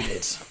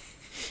exploded.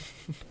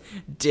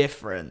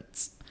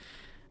 Different.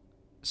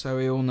 So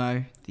we all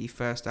know the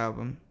first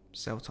album,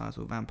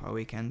 self-titled Vampire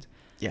Weekend.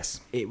 Yes.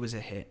 It was a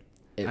hit.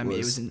 It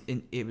was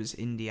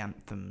indie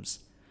anthems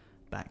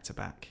back to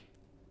back.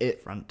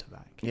 Front to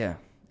back. Yeah.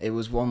 It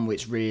was one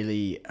which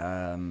really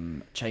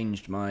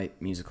changed my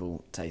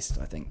musical taste,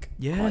 I think.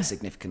 Yeah. Quite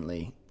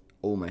significantly,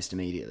 almost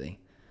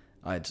immediately.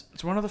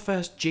 It's one of the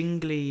first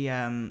jingly,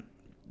 indie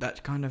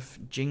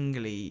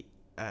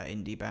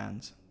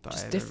bands that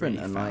just I ever different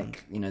really and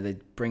found. they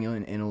bring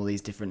in all these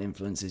different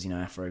influences,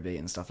 Afrobeat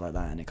and stuff like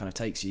that, and it kind of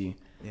takes you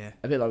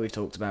a bit like we've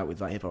talked about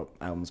with like hip hop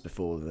albums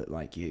before, that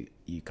like you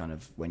kind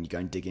of, when you go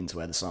and dig into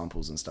where the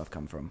samples and stuff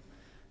come from.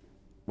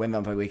 When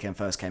Vampire Weekend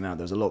first came out,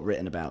 there was a lot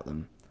written about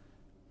them,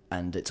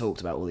 and it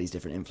talked about all these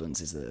different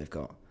influences that they've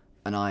got.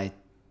 And I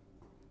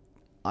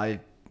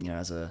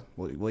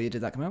what year did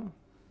that come out?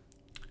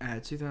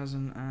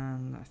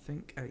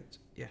 2008.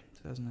 Yeah,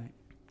 2008.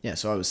 Yeah,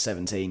 so I was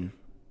 17,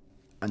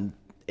 and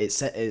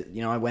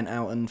I went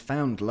out and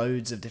found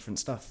loads of different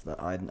stuff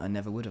that I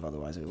never would have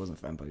otherwise if it wasn't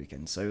for Vampire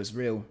Weekend. So it was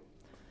real.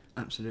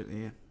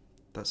 Absolutely, yeah.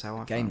 That's how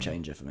I game found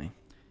changer for me.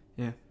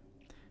 Yeah.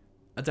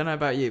 I don't know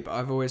about you, but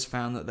I've always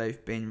found that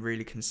they've been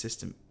really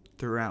consistent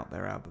throughout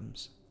their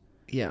albums.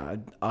 Yeah,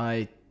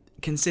 I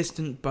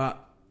consistent,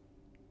 but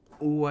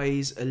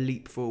always a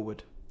leap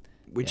forward,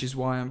 which is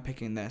why I'm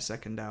picking their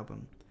second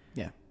album.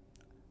 Yeah.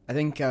 I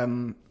think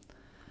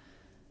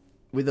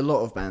with a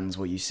lot of bands,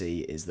 what you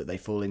see is that they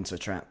fall into a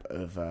trap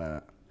of,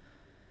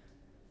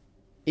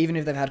 even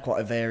if they've had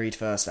quite a varied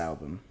first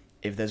album,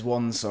 if there's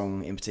one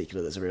song in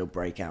particular that's a real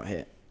breakout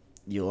hit,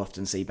 you'll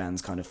often see bands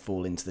kind of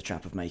fall into the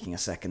trap of making a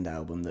second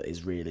album that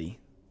is really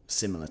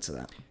similar to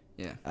that.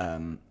 Yeah.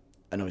 And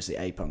obviously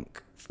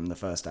A-Punk from the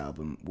first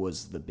album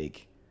was the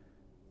big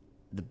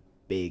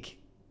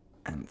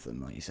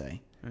anthem, like you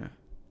say. Yeah.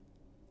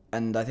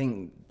 And I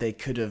think they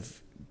could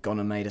have gone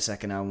and made a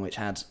second album which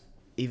had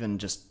even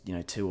just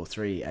 2 or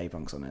 3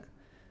 A-Punks on it.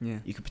 Yeah.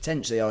 You could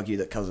potentially argue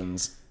that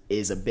Cousins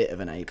is a bit of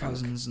an A-Punk.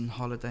 Cousins and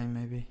Holiday,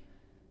 maybe.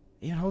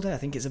 Even Holiday, I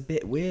think it's a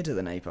bit weirder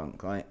than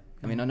A-Punk. Like,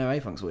 I mean, I know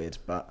A-Punk's weird,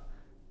 but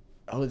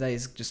Holiday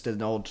is just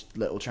an odd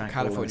little track.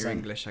 California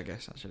English, I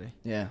guess, actually.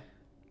 Yeah.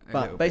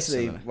 But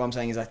basically, what I'm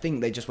saying is I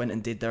think they just went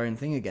and did their own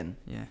thing again.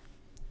 Yeah.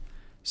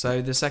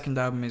 So the second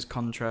album is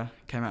Contra,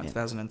 came out in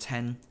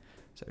 2010,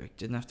 so we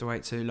didn't have to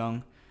wait too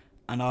long.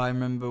 And I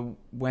remember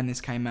when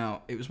this came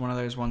out, it was one of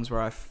those ones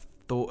where I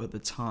thought at the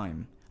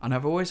time, and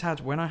I've always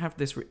had, when I have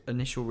this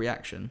initial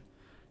reaction,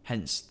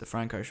 hence the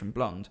Frank Ocean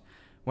Blonde,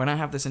 when I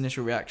have this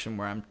initial reaction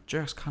where I'm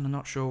just kind of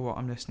not sure what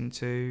I'm listening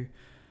to,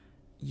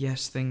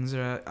 yes, things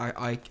are,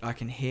 I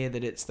can hear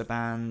that it's the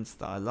band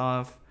that I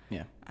love,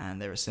 and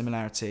there are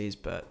similarities,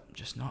 but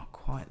just not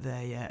quite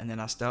there yet. And then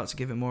I start to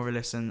give it more of a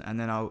listen, and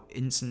then I'll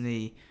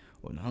instantly,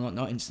 or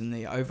not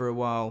instantly, over a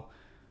while,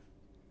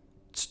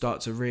 start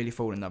to really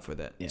fall in love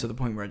with it, to the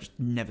point where I just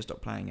never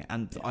stopped playing it.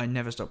 And I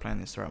never stopped playing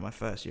this throughout my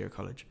first year of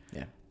college.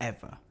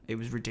 Ever. It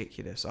was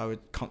ridiculous. I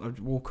would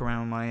walk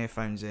around with my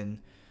earphones in,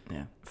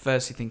 Yeah.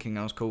 Firstly thinking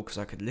I was cool because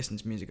I could listen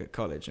to music at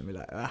college and be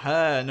like,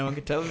 aha, no one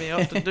can tell me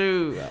what to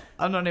do.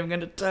 I'm not even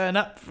going to turn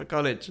up for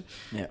college.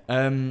 Yeah.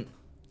 And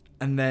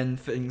then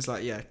things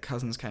like,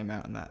 Cousins came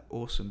out in that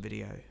awesome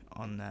video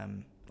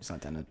on It's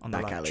like down a on the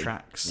back like alley.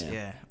 tracks,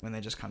 when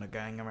they're just kind of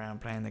going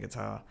around playing the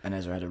guitar. And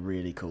Ezra had a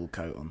really cool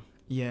coat on.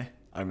 Yeah.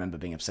 I remember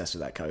being obsessed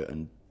with that coat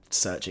and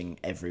searching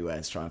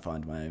everywhere to try and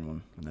find my own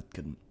one, and I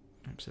couldn't.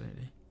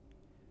 Absolutely.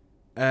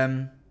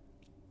 And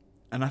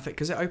I think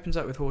because it opens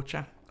up with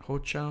Horchata.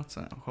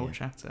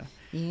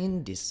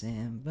 In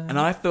December. And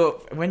I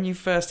thought when you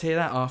first hear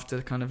that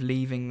after kind of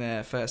leaving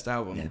their first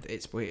album, Yeah.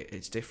 it's weird.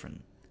 It's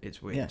different.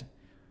 It's weird. Yeah.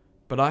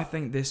 But I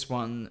think this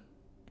one,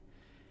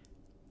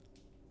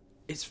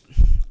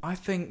 I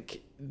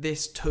think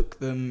this took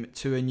them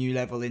to a new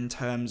level in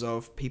terms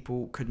of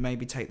people could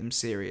maybe take them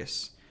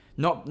serious.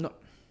 Not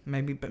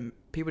maybe, but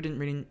people didn't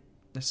really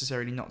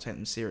necessarily not take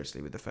them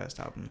seriously with the first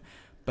album.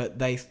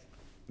 But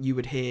you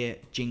would hear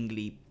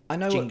jingly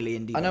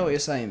indie. I know what you're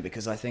saying,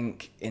 because I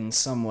think in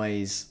some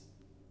ways,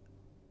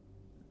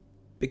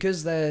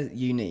 because they're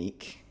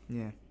unique,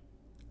 Yeah.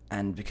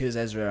 and because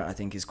Ezra, I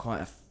think, is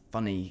quite a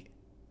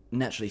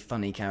naturally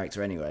funny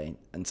character anyway,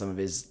 and some of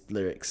his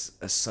lyrics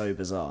are so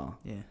bizarre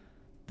Yeah.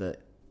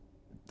 that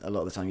a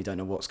lot of the time you don't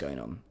know what's going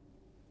on.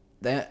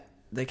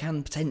 They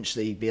can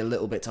potentially be a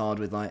little bit hard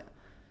with, like,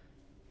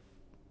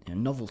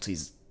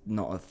 novelty's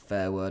not a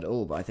fair word at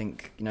all, but I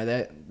think,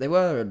 they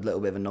were a little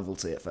bit of a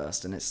novelty at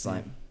first, and it's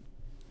like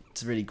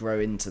to really grow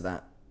into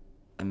that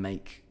and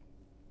make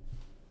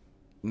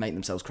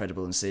themselves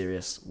credible and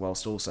serious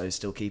whilst also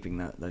still keeping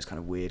those kind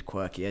of weird,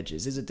 quirky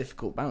edges is a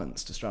difficult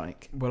balance to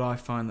strike. Well, I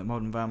find that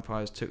Modern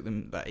Vampires took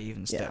them that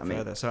even step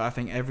further. So I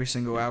think every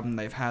single album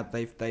they've had,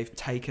 they've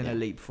taken a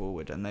leap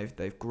forward and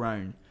they've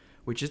grown,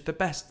 which is the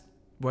best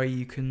way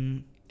you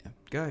can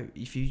go.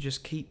 If you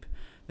just keep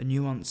the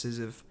nuances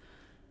of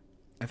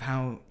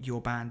how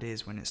your band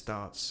is when it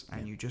starts,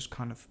 and you just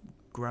kind of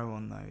grow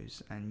on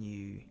those, and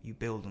you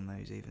build on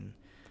those even,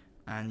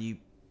 and you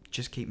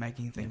just keep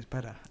making things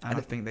better. And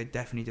I think they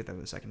definitely did that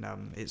with the second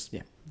album. It's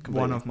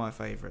one of my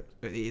favourite.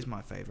 It is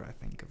my favourite, I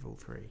think, of all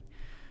three,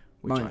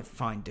 which I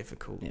find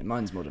difficult. Yeah,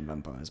 mine's Modern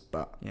Vampires,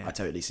 but Yeah. I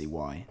totally see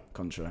why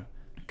Contra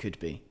could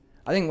be.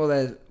 I think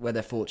where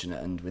they're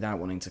fortunate, and without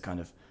wanting to kind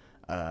of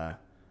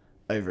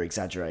over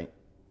exaggerate,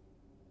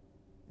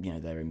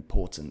 their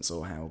importance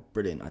or how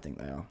brilliant I think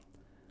they are.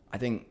 I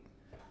think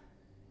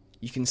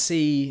you can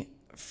see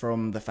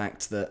from the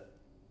fact that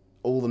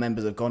all the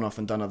members have gone off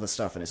and done other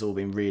stuff, and it's all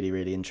been really,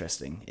 really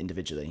interesting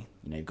individually.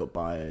 You've got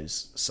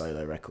Bio's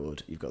solo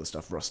record, you've got the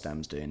stuff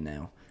Rostam's doing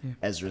now. Yeah.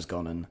 Ezra's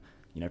gone and,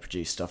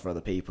 produced stuff for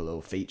other people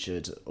or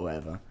featured or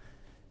whatever.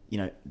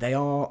 They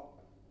are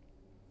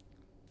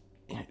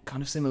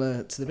kind of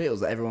similar to the Beatles,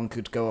 that everyone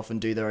could go off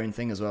and do their own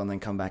thing as well and then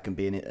come back and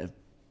be an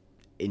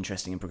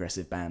interesting and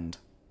progressive band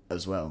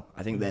as well.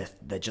 I think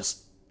they're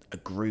just a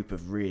group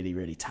of really,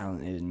 really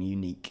talented and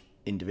unique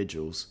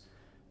individuals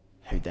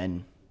who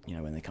then,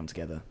 when they come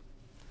together.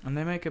 And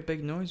they make a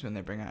big noise when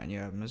they bring out a new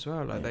album as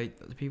well. Like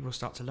the people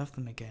start to love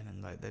them again,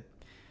 and like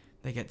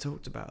they get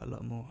talked about a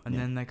lot more. And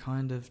then they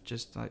kind of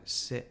just like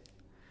sit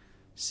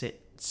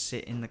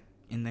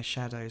in the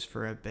shadows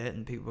for a bit,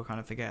 and people kind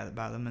of forget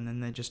about them, and then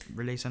they just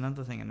release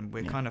another thing. And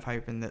we're kind of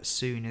hoping that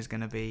soon is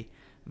going to be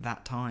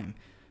that time.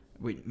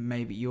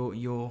 Maybe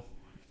you're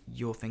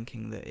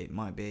thinking that it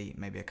might be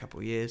maybe a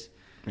couple of years.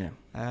 Yeah.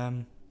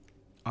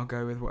 I'll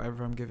go with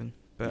whatever I'm given.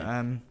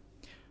 But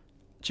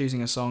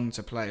choosing a song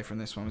to play from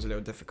this one was a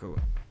little difficult.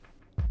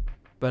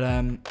 But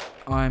I'm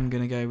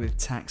going to go with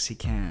Taxi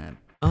Cab.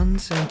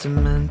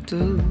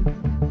 Unsentimental,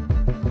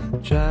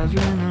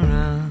 traveling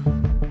around,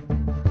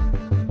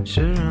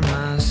 sure of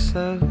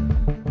myself,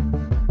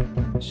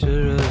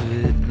 sure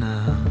of it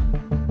now.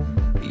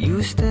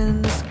 You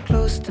stand this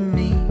close to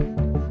me,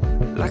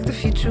 like the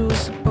future was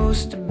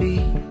supposed to be,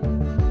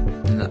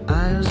 in the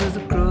aisles of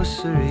the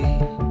grocery,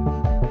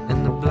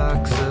 in the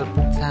blocks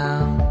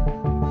uptown.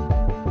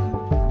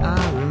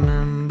 I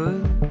remember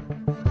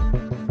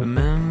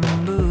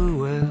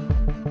well,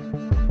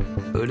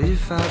 but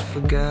if I'd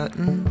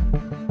forgotten,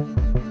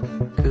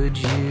 could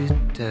you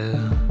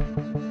tell?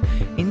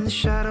 In the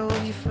shadow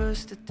of your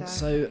first attack.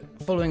 So,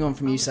 following on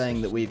from you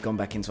saying that we've gone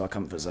back into our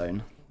comfort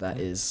zone, that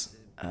is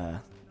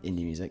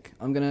indie music,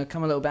 I'm going to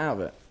come a little bit out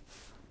of it,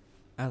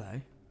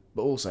 Hello.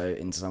 but also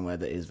into somewhere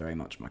that is very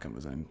much my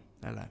comfort zone.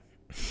 Hello.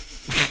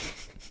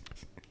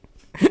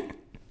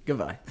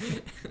 Goodbye.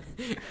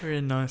 We're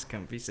in nice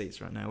comfy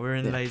seats right now. We're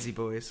in Yeah. Lazy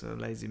Boys or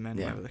Lazy Men,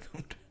 Yeah. whatever they're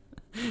called.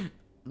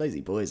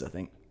 Lazy boys, I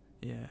think.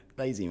 Yeah.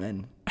 Lazy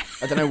men.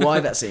 I don't know why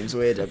that seems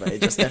weirder, but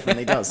it just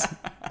definitely does.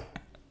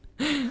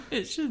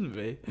 It shouldn't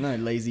be. No,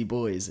 lazy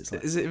boys. It's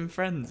like Is it in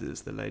Friends?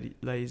 It's the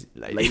lazy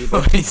Lady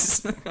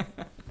boys.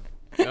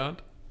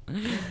 God. they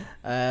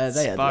had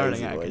Spiraling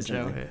lazy out of boys,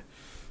 control didn't they? here.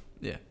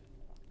 Yeah.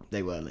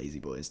 They were lazy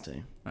boys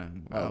too.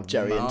 Well,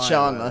 Jerry and my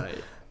Chandler.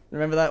 way.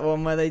 Remember that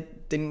one where they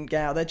didn't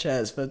get out of their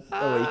chairs for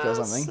a week or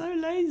something? So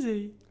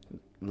lazy.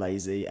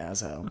 Lazy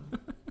as hell.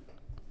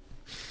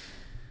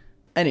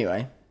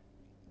 Anyway,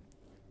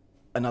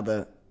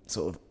 another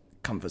sort of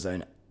comfort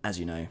zone, as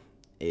you know,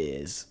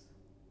 is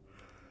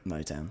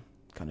Motown,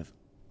 kind of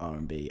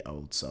R&B,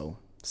 old soul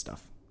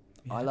stuff.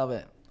 Yeah. I love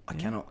it. I Yeah.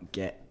 cannot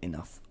get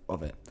enough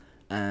of it.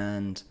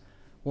 And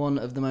one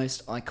of the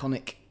most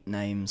iconic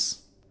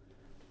names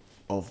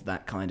of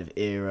that kind of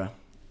era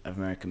of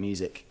American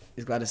music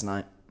is Gladys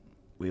Knight.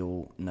 We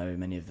all know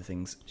many of the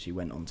things she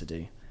went on to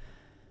do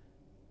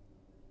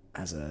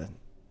as a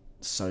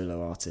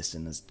solo artist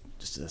and as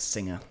just a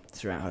singer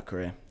throughout her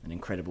career. An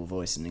incredible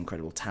voice and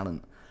incredible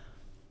talent.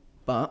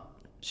 But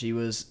she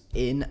was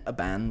in a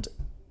band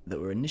that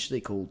were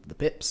initially called the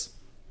Pips,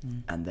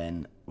 and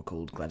then were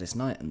called Gladys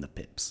Knight and the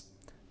Pips.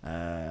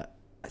 I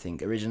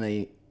think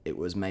originally it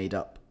was made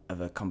up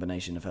of a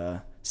combination of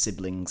her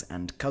siblings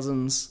and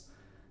cousins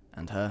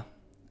and her,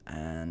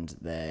 and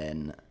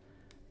then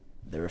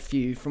there are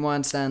from what I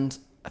understand,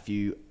 a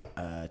few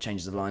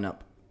changes of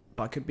lineup,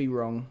 but I could be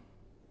wrong.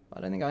 I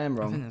don't think I am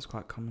I wrong think that's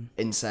quite common.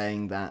 in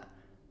saying that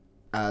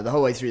the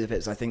whole way through the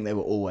Pips, I think they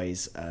were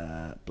always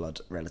blood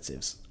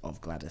relatives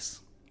of Gladys.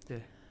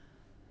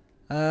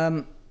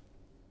 Yeah.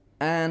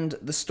 And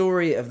the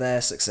story of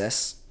their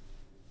success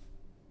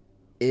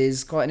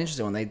is quite an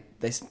interesting one.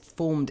 They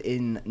formed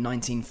in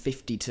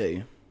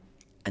 1952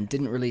 and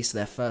didn't release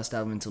their first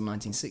album until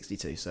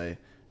 1962, so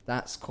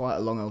that's quite a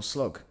long old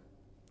slog.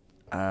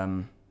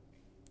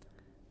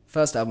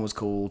 First album was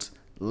called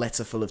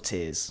Letter Full of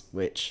Tears,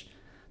 which,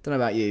 don't know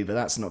about you, but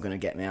that's not going to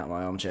get me out of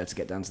my armchair to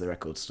get down to the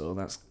record store.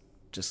 That's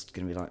just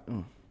going to be like,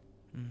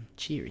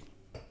 cheery.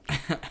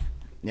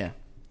 Yeah.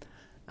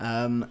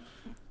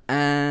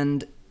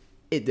 And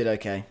it did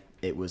okay.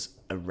 It was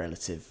a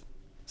relative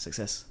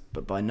success,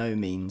 but by no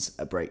means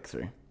a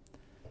breakthrough.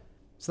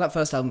 So that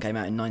first album came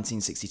out in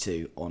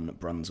 1962 on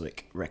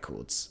Brunswick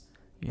Records.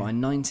 Yeah. By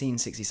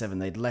 1967,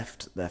 they'd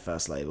left their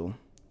first label,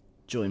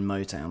 joined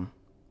Motown,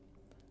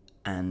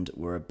 and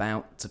were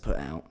about to put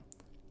out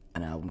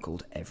an album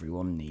called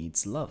Everyone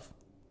Needs Love.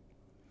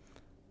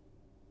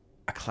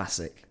 A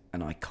classic,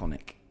 an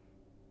iconic,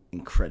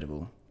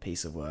 incredible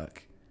piece of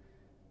work.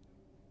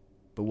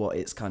 But what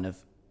it's kind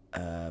of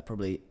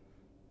probably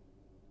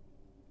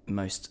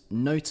most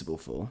notable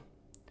for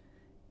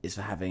is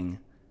for having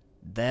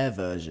their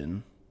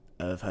version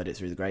of Heard It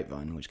Through the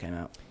Grapevine, which came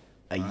out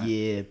a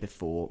year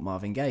before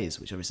Marvin Gaye's,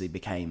 which obviously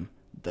became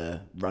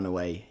the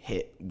runaway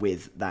hit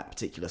with that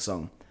particular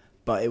song.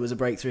 But it was a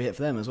breakthrough hit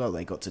for them as well.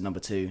 They got to number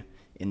 2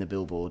 in the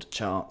Billboard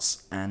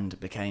charts and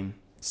became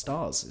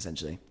stars,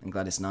 essentially. And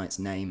Gladys Knight's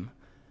name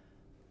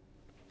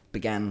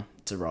began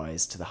to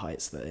rise to the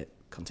heights that it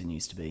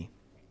continues to be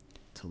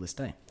till this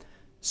day.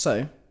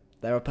 So,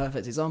 they're a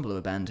perfect example of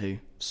a band who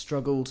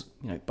struggled.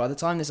 By the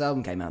time this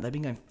album came out, they'd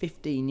been going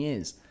 15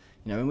 years.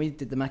 When we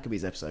did the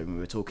Maccabees episode, when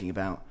we were talking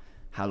about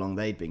how long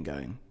they'd been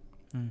going,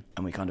 and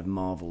we kind of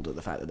marvelled at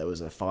the fact that there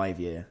was a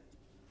 5-year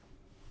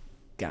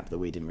gap that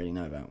we didn't really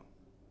know about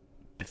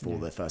before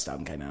the first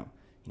album came out.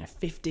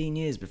 15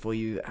 years before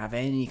you have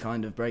any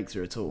kind of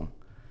breakthrough at all.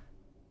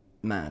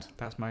 Mad.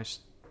 That's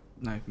most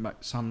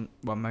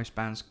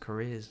bands'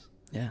 careers.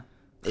 Yeah.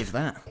 If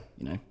that,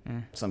 Yeah.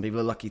 Some people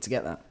are lucky to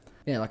get that.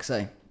 Yeah, like I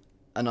say,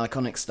 an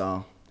iconic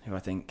star who I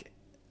think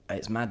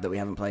it's mad that we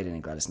haven't played any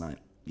Gladys Knight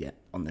yet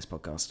on this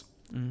podcast.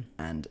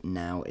 And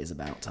now is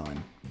about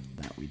time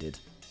that we did.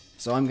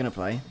 So I'm going to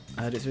play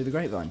I Heard It Through the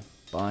Grapevine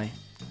by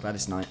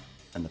Gladys Knight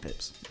and the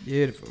Pips.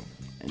 Beautiful.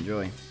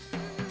 Enjoy.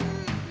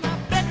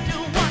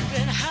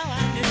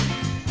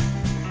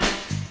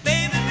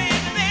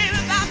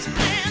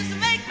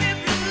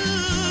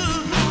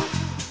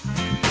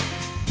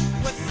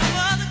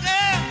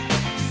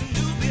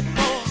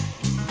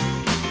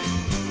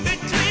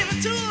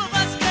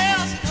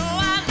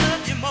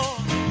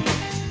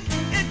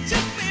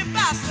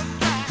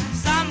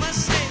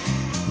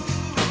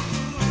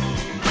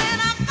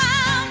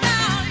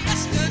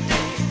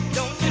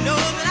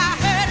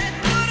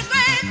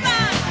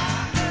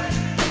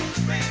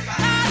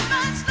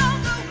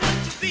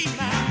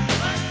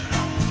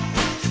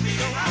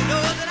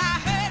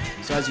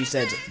 As you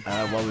said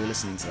while we were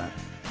listening to that,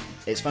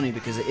 it's funny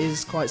because it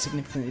is quite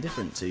significantly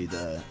different to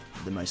the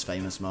most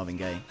famous Marvin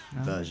Gaye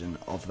version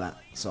of that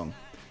song.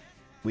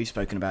 We've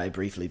spoken about it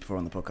briefly before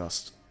on the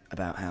podcast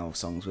about how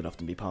songs would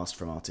often be passed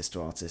from artist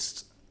to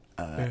artist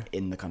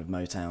in the kind of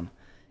Motown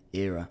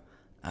era,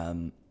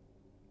 and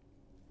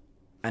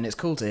it's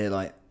cool to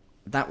hear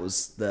that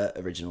was the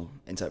original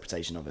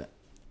interpretation of it,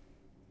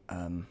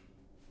 and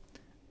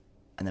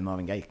then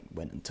Marvin Gaye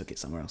went and took it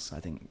somewhere else.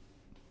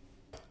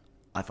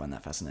 I find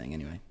that fascinating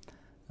anyway.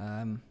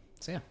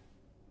 So yeah,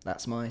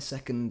 that's my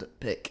second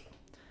pick.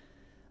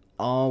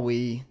 Are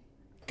we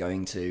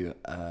going to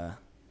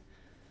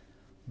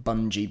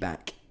bungee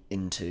back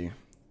into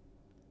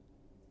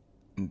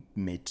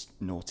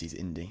mid-noughties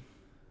indie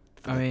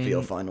for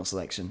your final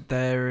selection?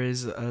 There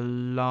is a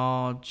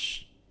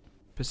large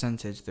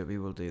percentage that we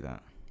will do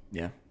that.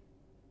 Yeah.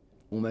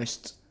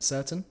 Almost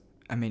certain?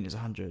 It's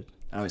 100.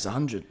 Oh, it's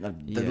 100.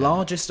 The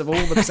largest of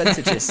all the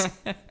percentages.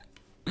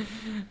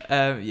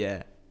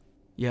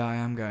 Yeah, I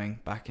am going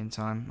back in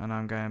time, and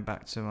I'm going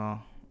back to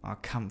our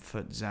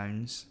comfort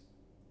zones.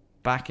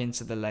 back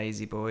into the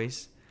Lazy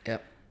Boys.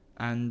 Yep.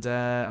 And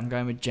I'm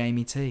going with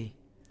Jamie T,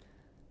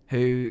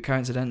 who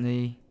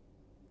coincidentally,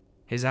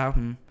 his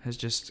album has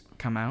just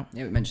come out.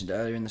 Yeah, we mentioned it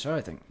earlier in the show,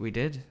 I think. We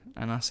did,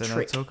 and I said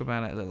Trick. I'd talk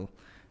about it a little.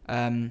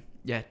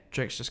 Yeah,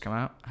 Trick's just come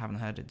out. Haven't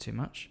heard it too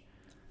much.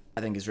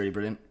 I think it's really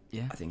brilliant.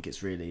 Yeah. I think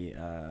it's really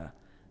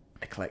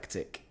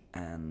eclectic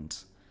and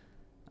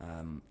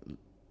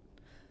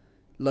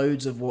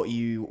loads of what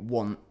you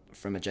want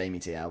from a Jamie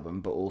T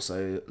album, but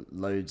also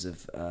loads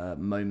of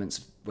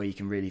moments where you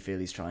can really feel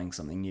he's trying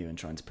something new and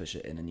trying to push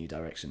it in a new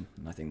direction.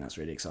 And I think that's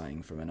really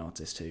exciting from an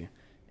artist who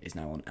is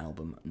now on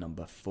album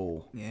number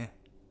 4. Yeah.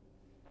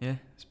 Yeah,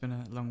 it's been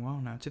a long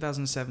while now.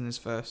 2007 is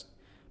first.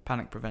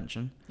 Panic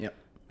Prevention. Yep.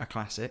 A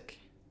classic.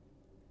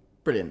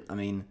 Brilliant. I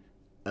mean,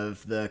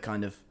 of the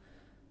kind of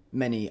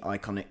many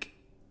iconic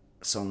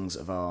songs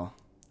of our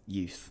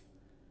youth,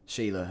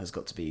 Sheila has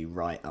got to be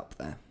right up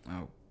there.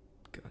 Oh,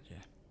 God, yeah.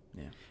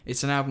 Yeah.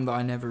 It's an album that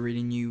I never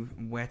really knew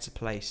where to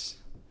place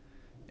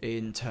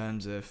in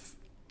terms of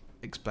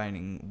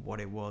explaining what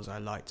it was I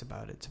liked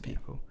about it to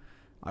people.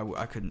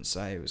 I couldn't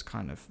say it was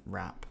kind of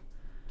rap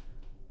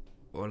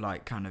or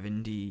like kind of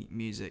indie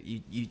music.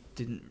 You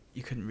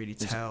couldn't really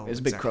tell. It was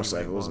a big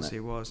exactly crossover, what wasn't it? It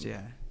was,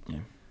 yeah. Yeah.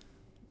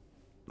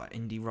 Like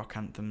indie rock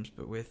anthems,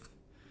 but with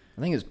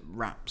I think it was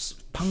raps.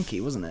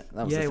 punky, wasn't it?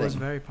 That was Yeah, the it thing. was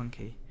very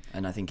punky.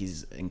 And I think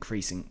he's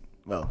increasing.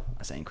 Well,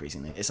 I say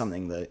increasingly. It's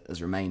something that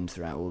has remained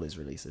throughout all his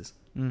releases.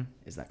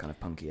 Is that kind of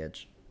punky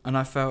edge. And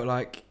I felt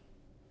like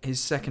his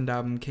second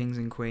album, Kings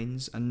and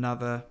Queens,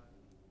 another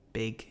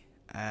big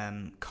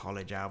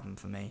college album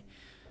for me.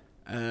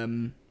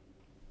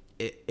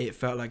 It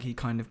felt like he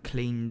kind of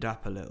cleaned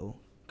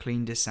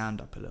his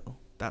sound up a little.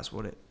 That's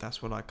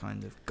what I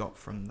kind of got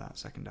from that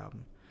second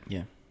album.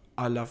 Yeah.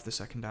 I love the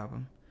second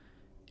album.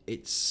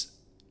 It's,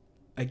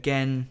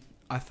 again,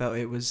 I felt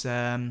it was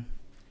a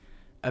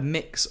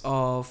mix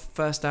of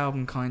first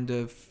album kind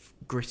of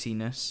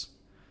grittiness.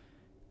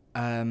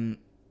 In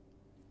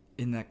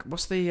there,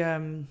 what's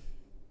the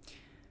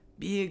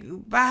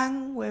Big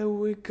Bang, where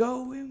we're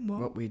going,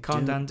 What we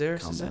Calm do. Down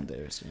Dearest, Calm is Down it?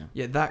 Dearest, yeah.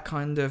 Yeah, that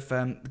kind of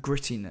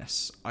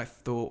grittiness I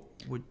thought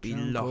would be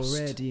Drunk lost.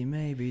 already,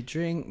 maybe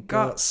drink,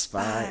 Got got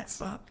spite.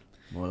 spite.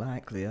 More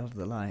likely of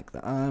the like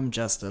that I'm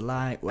just a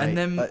lightweight. And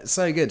then-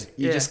 so good.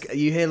 yeah.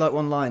 You hear like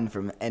one line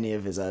from any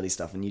of his early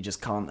stuff, and you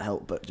just can't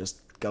help but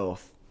just go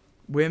off.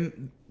 We're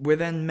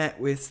then met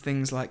with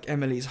things like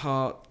Emily's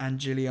Heart and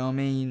Gilly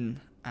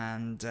Armin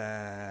and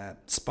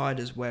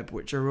Spider's Web,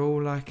 which are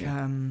all like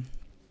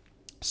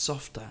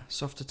softer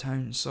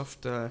tones,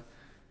 softer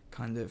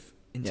kind of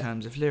in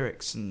terms of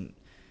lyrics and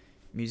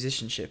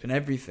musicianship and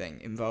everything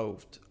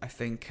involved. I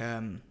think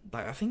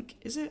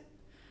is it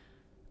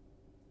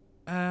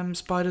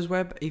Spider's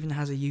Web even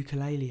has a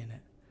ukulele in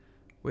it,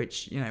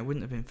 which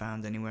wouldn't have been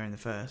found anywhere in the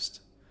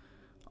first.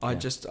 I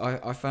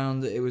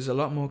found that it was a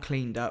lot more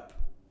cleaned up,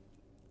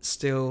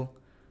 still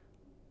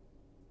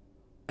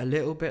a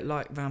little bit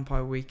like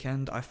Vampire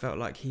Weekend. I felt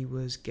like he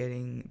was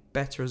getting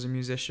better as a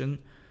musician,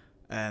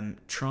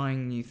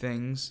 trying new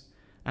things,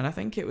 and I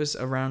think it was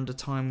around a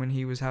time when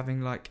he was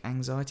having like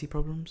anxiety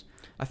problems.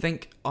 I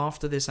think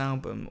after this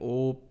album,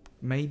 or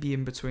maybe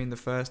in between the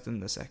first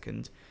and the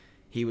second,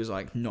 he was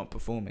like not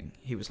performing.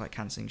 He was like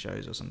cancelling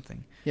shows or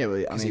something. Yeah, well,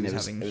 I 'Cause he mean, was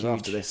it having was huge-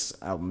 after this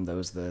album there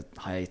was the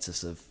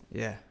hiatus of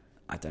Yeah.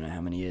 I don't know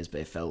how many years,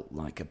 but it felt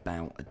like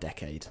about a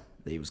decade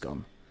that he was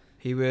gone.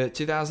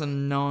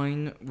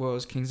 2009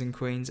 was Kings and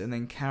Queens, and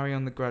then Carry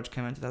On the Grudge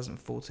came out in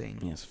 2014.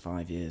 Yes,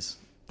 5 years.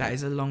 That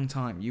is a long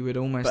time. You would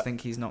almost But-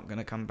 think he's not going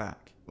to come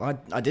back. Well,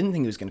 I didn't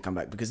think he was going to come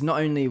back, because not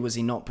only was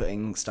he not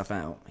putting stuff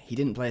out, he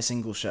didn't play a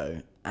single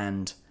show,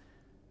 and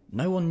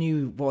no one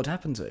knew what had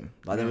happened to him.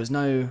 Like there was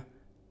no,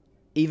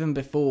 even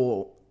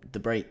before the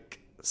break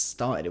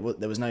started,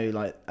 there was no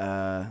like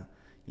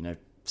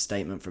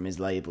statement from his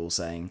label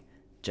saying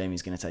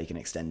Jamie's going to take an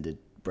extended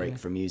break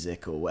from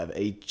music or whatever.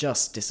 He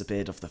just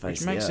disappeared off the face Which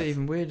of the makes earth. it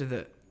even weirder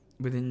that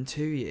within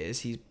 2 years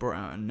he's brought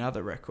out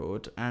another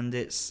record, and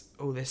it's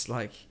all this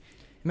like...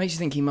 It makes you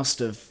think he must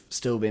have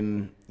still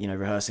been,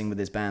 rehearsing with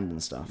his band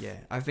and stuff. Yeah,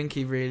 I think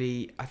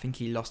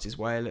he lost his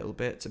way a little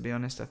bit, to be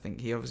honest. I think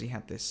he obviously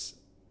had this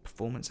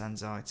performance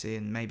anxiety,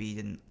 and maybe he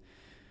didn't...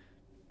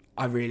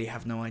 I really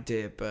have no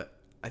idea, but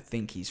I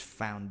think he's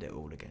found it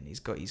all again. He's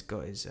got his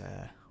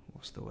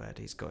what's the word?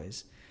 He's got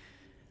his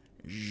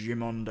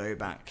Gimondo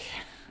back.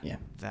 Yeah.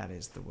 That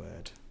is the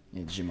word.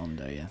 Yeah,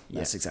 Gimondo, yeah.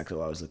 That's exactly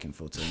what I was looking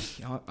for too.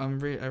 I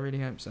really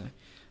hope so.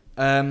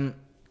 I'm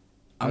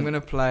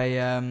gonna play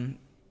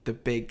the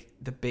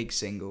big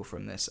single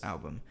from this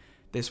album.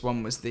 This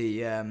one was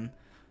the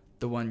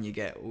one you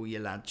get all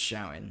your lads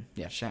shouting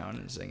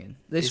and singing.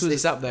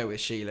 It's up there with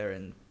Sheila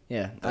and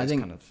I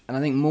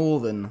think more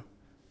than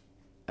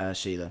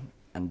Sheila,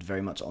 and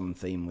very much on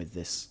theme with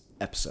this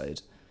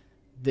episode,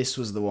 this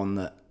was the one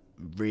that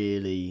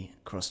really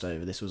crossed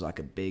over. This was like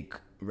a big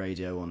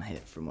radio on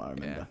hit from what I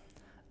remember.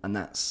 And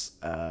that's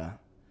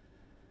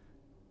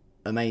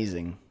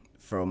amazing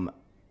from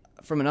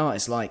an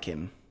artist like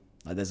him.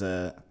 Like there's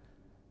a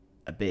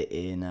bit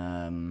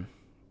in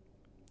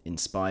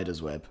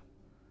Spider's Web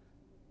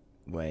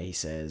where he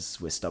says,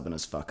 "We're stubborn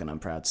as fuck, and I'm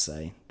proud to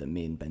say that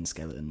me and Ben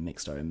Skeleton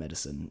mixed our own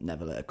medicine.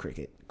 Never let a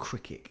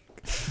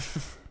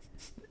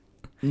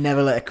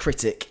never let a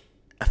critic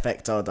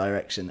affect our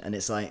direction." And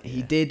it's like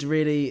he did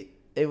really.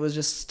 It was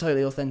just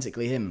totally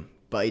authentically him,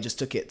 but he just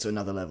took it to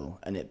another level,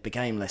 and it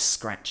became less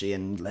scratchy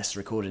and less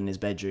recorded in his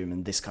bedroom,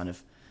 and this kind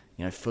of,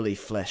 fully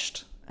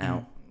fleshed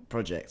out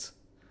project,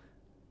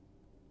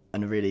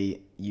 and a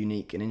really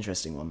unique and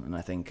interesting one. And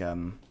I think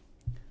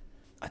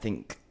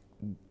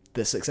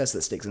the success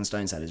that Sticks and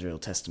Stones had is a real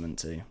testament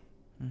to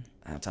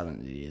how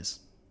talented he is.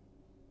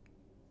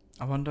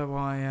 I wonder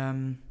why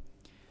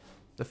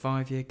the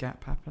 5-year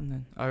gap happened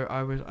then.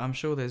 I'm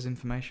sure there's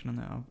information on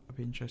that. I'd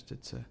be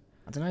interested to.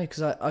 I don't know,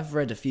 because I've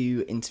read a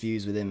few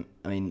interviews with him.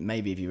 I mean,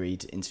 maybe if you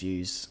read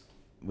interviews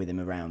with him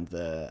around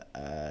the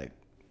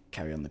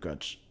Carry On the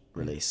Grudge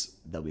release,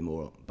 there'll be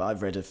more. But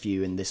I've read a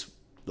few in this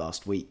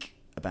last week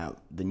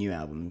about the new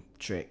album,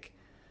 Trick.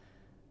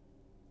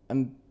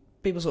 And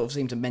people sort of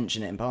seem to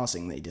mention it in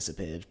passing that he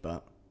disappeared,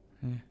 but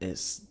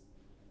it's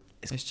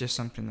just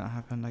something that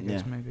happened, I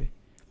guess, Yeah. maybe.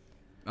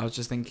 I was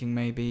just thinking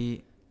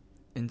maybe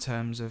in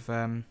terms of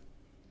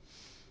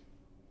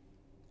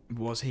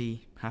was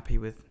he happy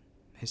with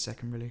his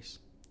second release?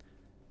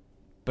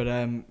 But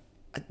I we'll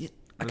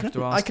can, have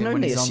to I ask can him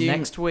when only he's assume on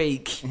next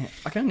week.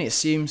 I can only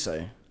assume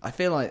so. I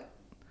feel like,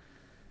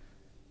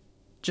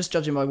 just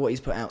judging by what he's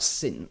put out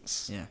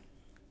since, Yeah.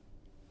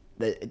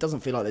 it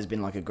doesn't feel like there's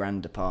been like a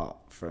grand depart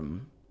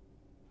from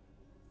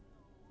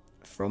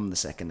the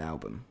second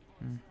album,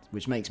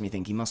 which makes me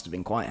think he must have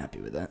been quite happy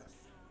with that.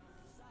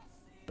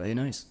 But who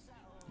knows?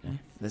 Yeah.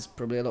 There's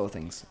probably a lot of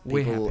things.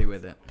 We're happy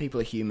with it.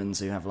 People are humans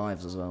who have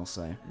lives as well,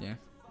 so Yeah.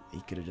 he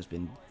could have just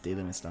been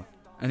dealing with stuff.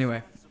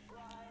 Anyway,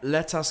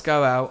 let us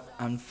go out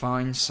and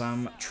find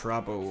some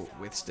trouble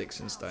with Sticks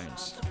and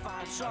Stones.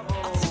 I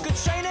took a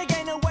train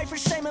again away from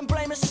shame and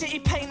blame. A city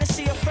pain to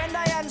see a friend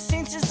I hadn't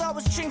seen since I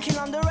was drinking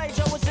underage.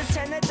 I was a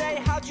 10 a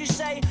day, how'd you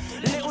say?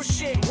 Little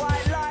shit,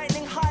 white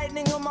lightning,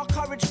 hiding on my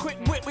courage, quick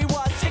wit. We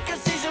were ticker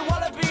season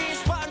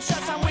wallabies, button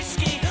shots and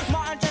whiskey.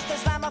 Martin just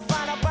as lamb, I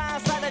found a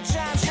bounce like the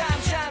jam.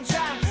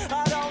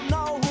 I don't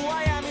know who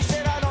I am, he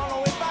said I don't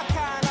know if I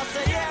can. I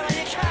said yeah, and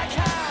you can.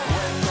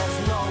 When there's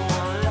no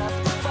one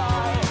left to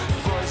fight,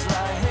 boys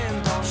like him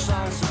don't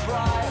shine so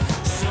bright.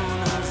 Soon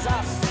as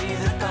I see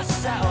the dust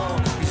settle,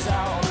 he's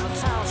out on the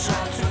town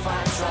trying to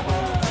find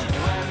trouble.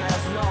 When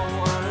there's no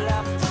one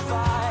left to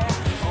fight,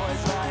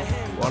 boys like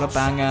him. What a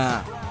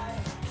banger!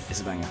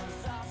 It's a banger.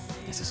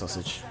 It's a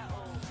sausage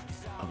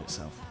of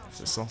itself. It's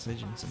a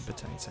sausage and some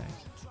potatoes.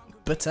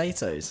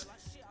 Potatoes.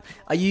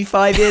 Are you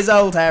 5 years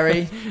old,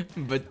 Harry?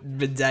 But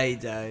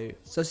potato.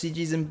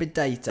 Sausages and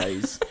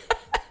potatoes.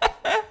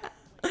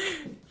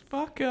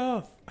 Fuck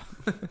off.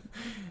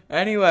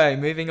 Anyway,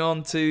 moving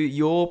on to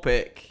your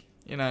pick.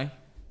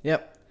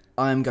 Yep.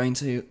 I'm going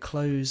to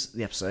close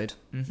the episode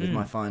with Mhm.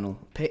 my final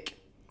pick.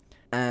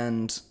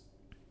 And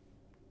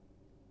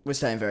we're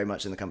staying very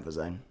much in the comfort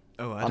zone.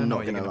 Oh, I I'm don't know not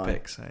what you're gonna going to lie.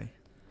 pick, so.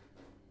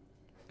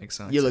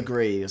 Exciting. You'll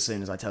agree as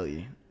soon as I tell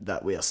you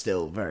that we are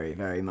still very,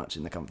 very much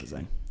in the comfort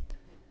zone.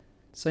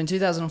 So in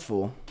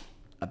 2004,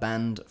 a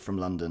band from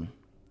London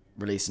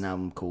released an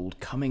album called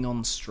Coming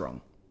On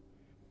Strong.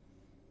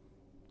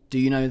 Do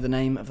you know the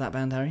name of that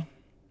band, Harry?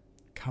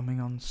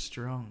 Coming on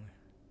strong.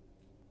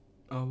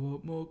 I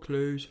want more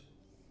clues.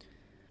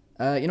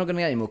 You're not going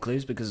to get any more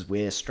clues because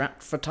we're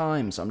strapped for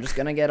time, so I'm just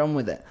going to get on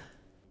with it.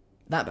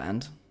 That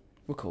band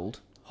were called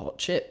Hot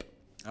Chip.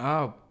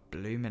 Oh,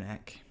 bloomin'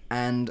 heck.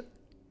 And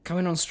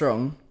Coming On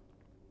Strong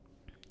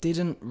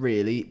didn't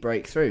really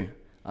break through.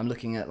 I'm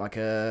looking at like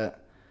a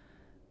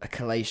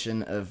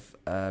collation of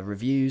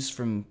reviews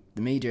from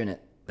the media, and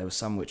there was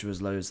some which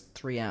was low as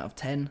 3 out of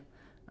 10.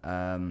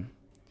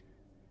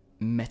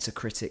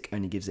 Metacritic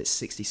only gives it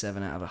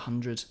 67 out of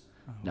 100.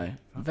 Oh, No,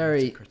 fuck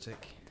very Metacritic.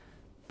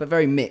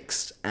 very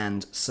mixed,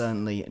 and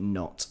certainly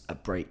not a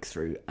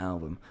breakthrough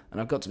album.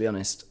 And I've got to be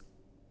honest,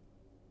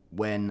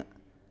 when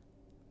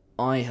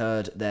I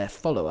heard their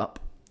follow-up,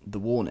 The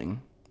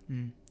Warning,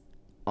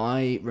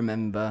 I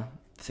remember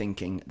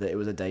thinking that it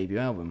was a debut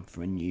album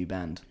from a new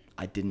band.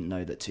 I didn't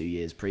know that 2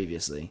 years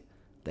previously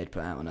they'd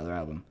put out another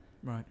album.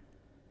 Right.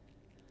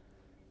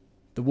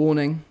 The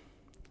Warning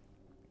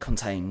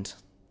contained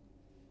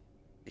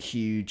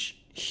huge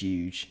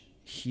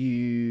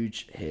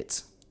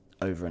hit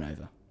over and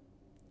over.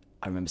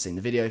 I remember seeing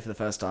the video for the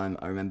first time.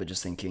 I remember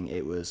just thinking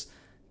it was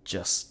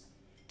just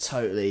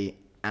totally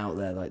out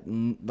there, like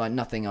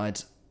nothing I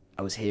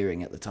was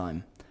hearing at the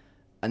time.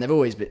 And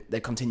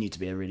they've continued to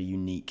be a really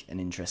unique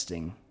and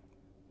interesting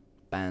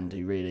band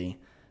who really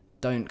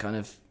don't kind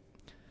of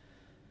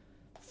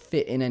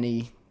fit in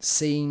any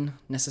scene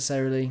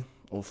necessarily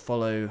or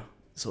follow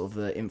sort of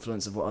the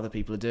influence of what other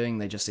people are doing.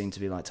 They just seem to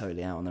be like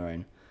totally out on their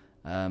own.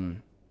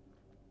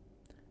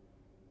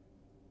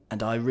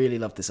 And I really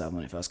loved this album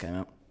when it first came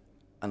out,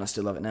 and I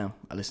still love it now.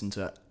 I listened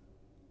to it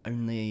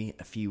only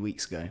a few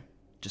weeks ago.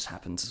 Just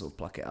happened to sort of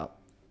pluck it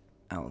up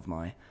out of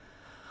my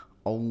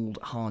old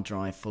hard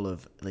drive full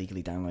of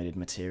illegally downloaded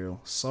material.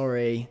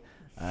 Sorry.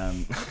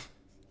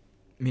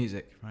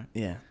 Music, right?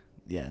 Yeah,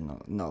 Yeah,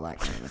 not that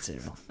kind of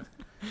material.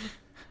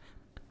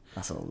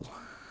 That's all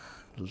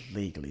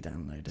legally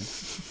downloaded.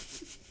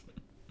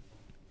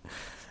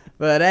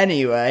 But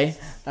anyway,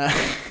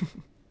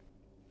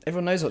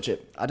 everyone knows Hot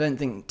Chip. I don't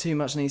think too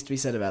much needs to be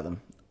said about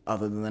them,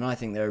 other than I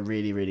think they're a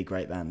really, really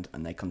great band,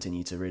 and they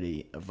continue to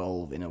really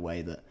evolve in a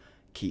way that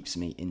keeps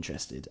me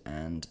interested.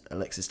 And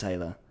Alexis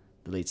Taylor,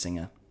 the lead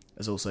singer,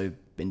 has also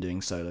been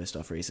doing solo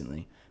stuff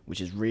recently,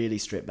 which is really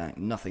stripped back,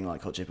 nothing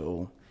like Hot Chip at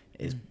all.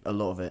 Is a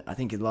lot of it. I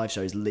think his live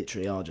shows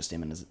literally are just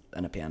him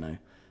and a piano,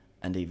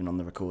 and even on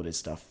the recorded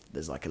stuff,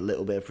 there's like a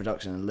little bit of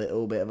production, a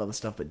little bit of other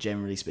stuff, but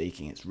generally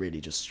speaking, it's really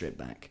just stripped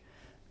back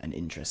and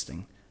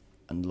interesting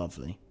and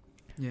lovely.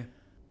 Yeah.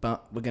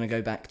 But we're going to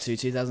go back to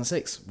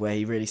 2006, where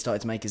he really started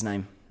to make his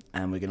name,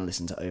 and we're going to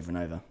listen to Over and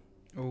Over.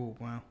 Oh,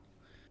 wow.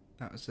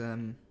 That was a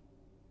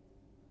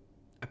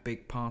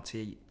big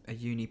party, a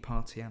uni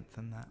party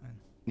anthem, that, man.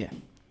 Yeah,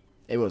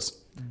 it was.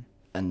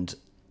 And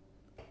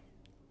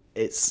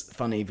it's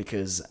funny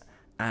because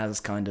as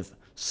kind of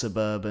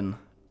suburban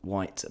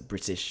white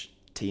British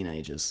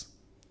teenagers,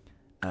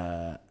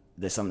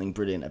 there's something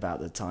brilliant about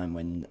the time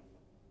when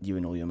you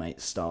and all your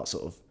mates start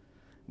sort of,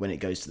 when it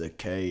goes to the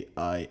KISSING,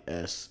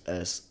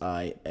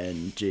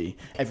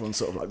 everyone's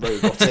sort of like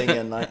roboting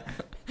and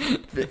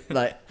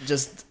like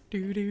just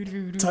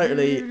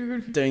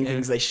totally doing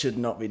things they should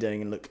not be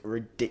doing and look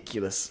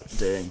ridiculous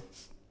doing.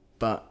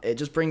 But it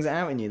just brings it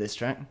out in you, this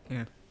track.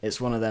 Yeah.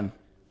 It's one of them.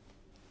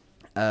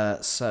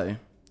 So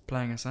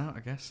playing us out, I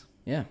guess.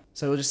 Yeah.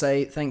 So we'll just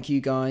say thank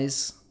you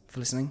guys for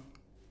listening.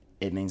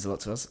 It means a lot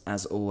to us,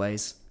 as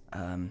always.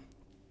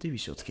 Do be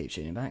sure to keep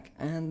tuning back.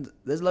 And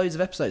there's loads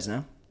of episodes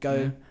now.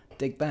 Go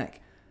dig back.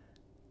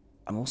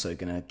 I'm also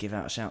going to give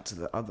out a shout to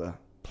the other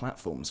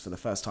platforms for the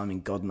first time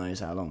in God knows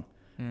how long.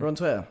 We're on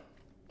Twitter,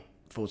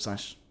 /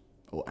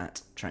 or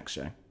at Tracks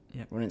Show.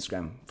 Yep. We're on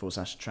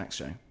Instagram, / Tracks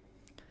Show.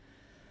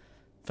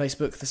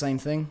 Facebook, the same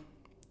thing.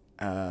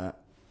 I've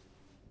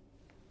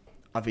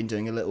been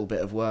doing a little bit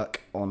of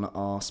work on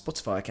our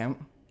Spotify account.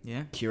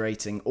 Yeah.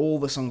 Curating all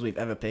the songs we've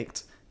ever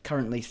picked.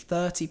 Currently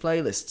 30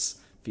 playlists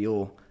for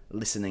your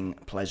listening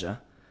pleasure.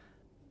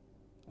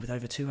 With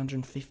over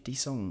 250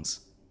 songs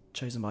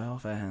chosen by our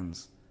fair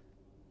hands.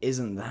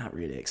 Isn't that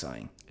really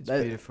exciting? It's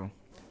beautiful.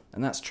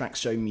 And that's Tracks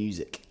Show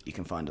Music. You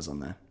can find us on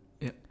there.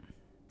 Yep.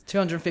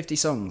 250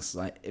 songs.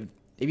 Like,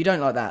 if you don't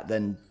like that,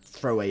 then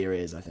throw away your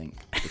ears, I think.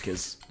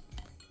 Because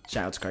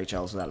shout out to Craig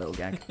Charles for that little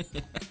gag.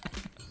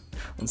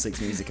 On Six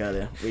Music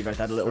earlier. We both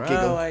had a little Throw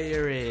giggle. away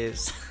your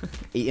ears.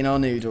 Eating our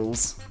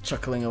noodles,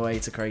 chuckling away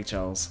to Craig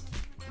Charles.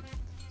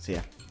 So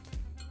yeah.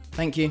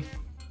 Thank you.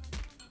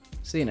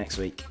 See you next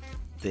week.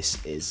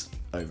 This is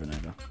Over and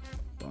Over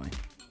by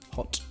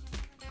Hot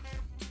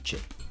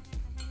Chip.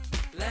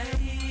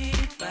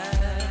 Laid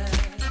back,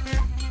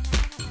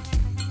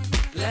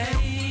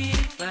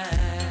 laid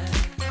back,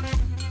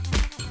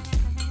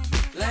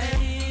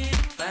 laid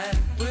back,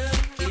 we'll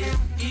give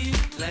you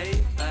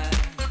laid back,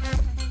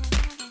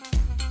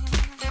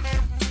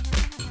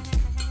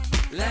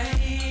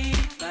 laid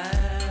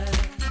back,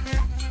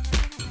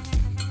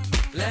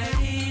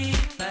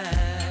 laid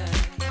back,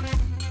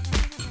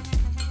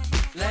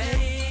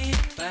 laid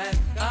back,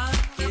 I'll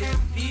give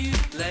you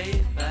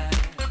laid back.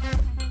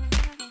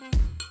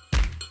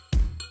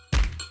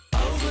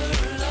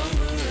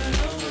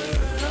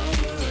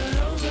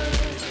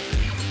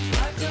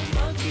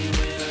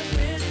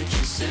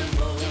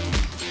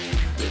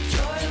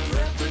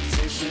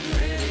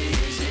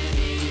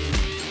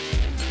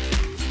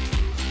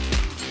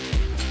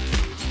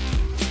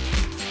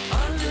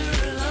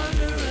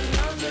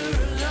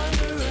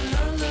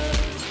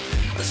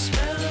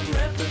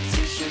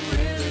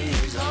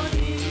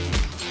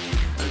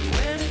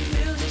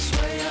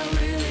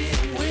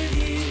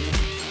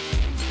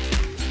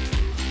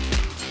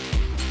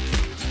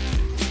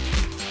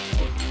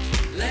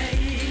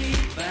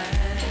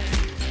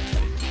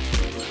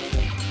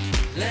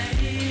 Lay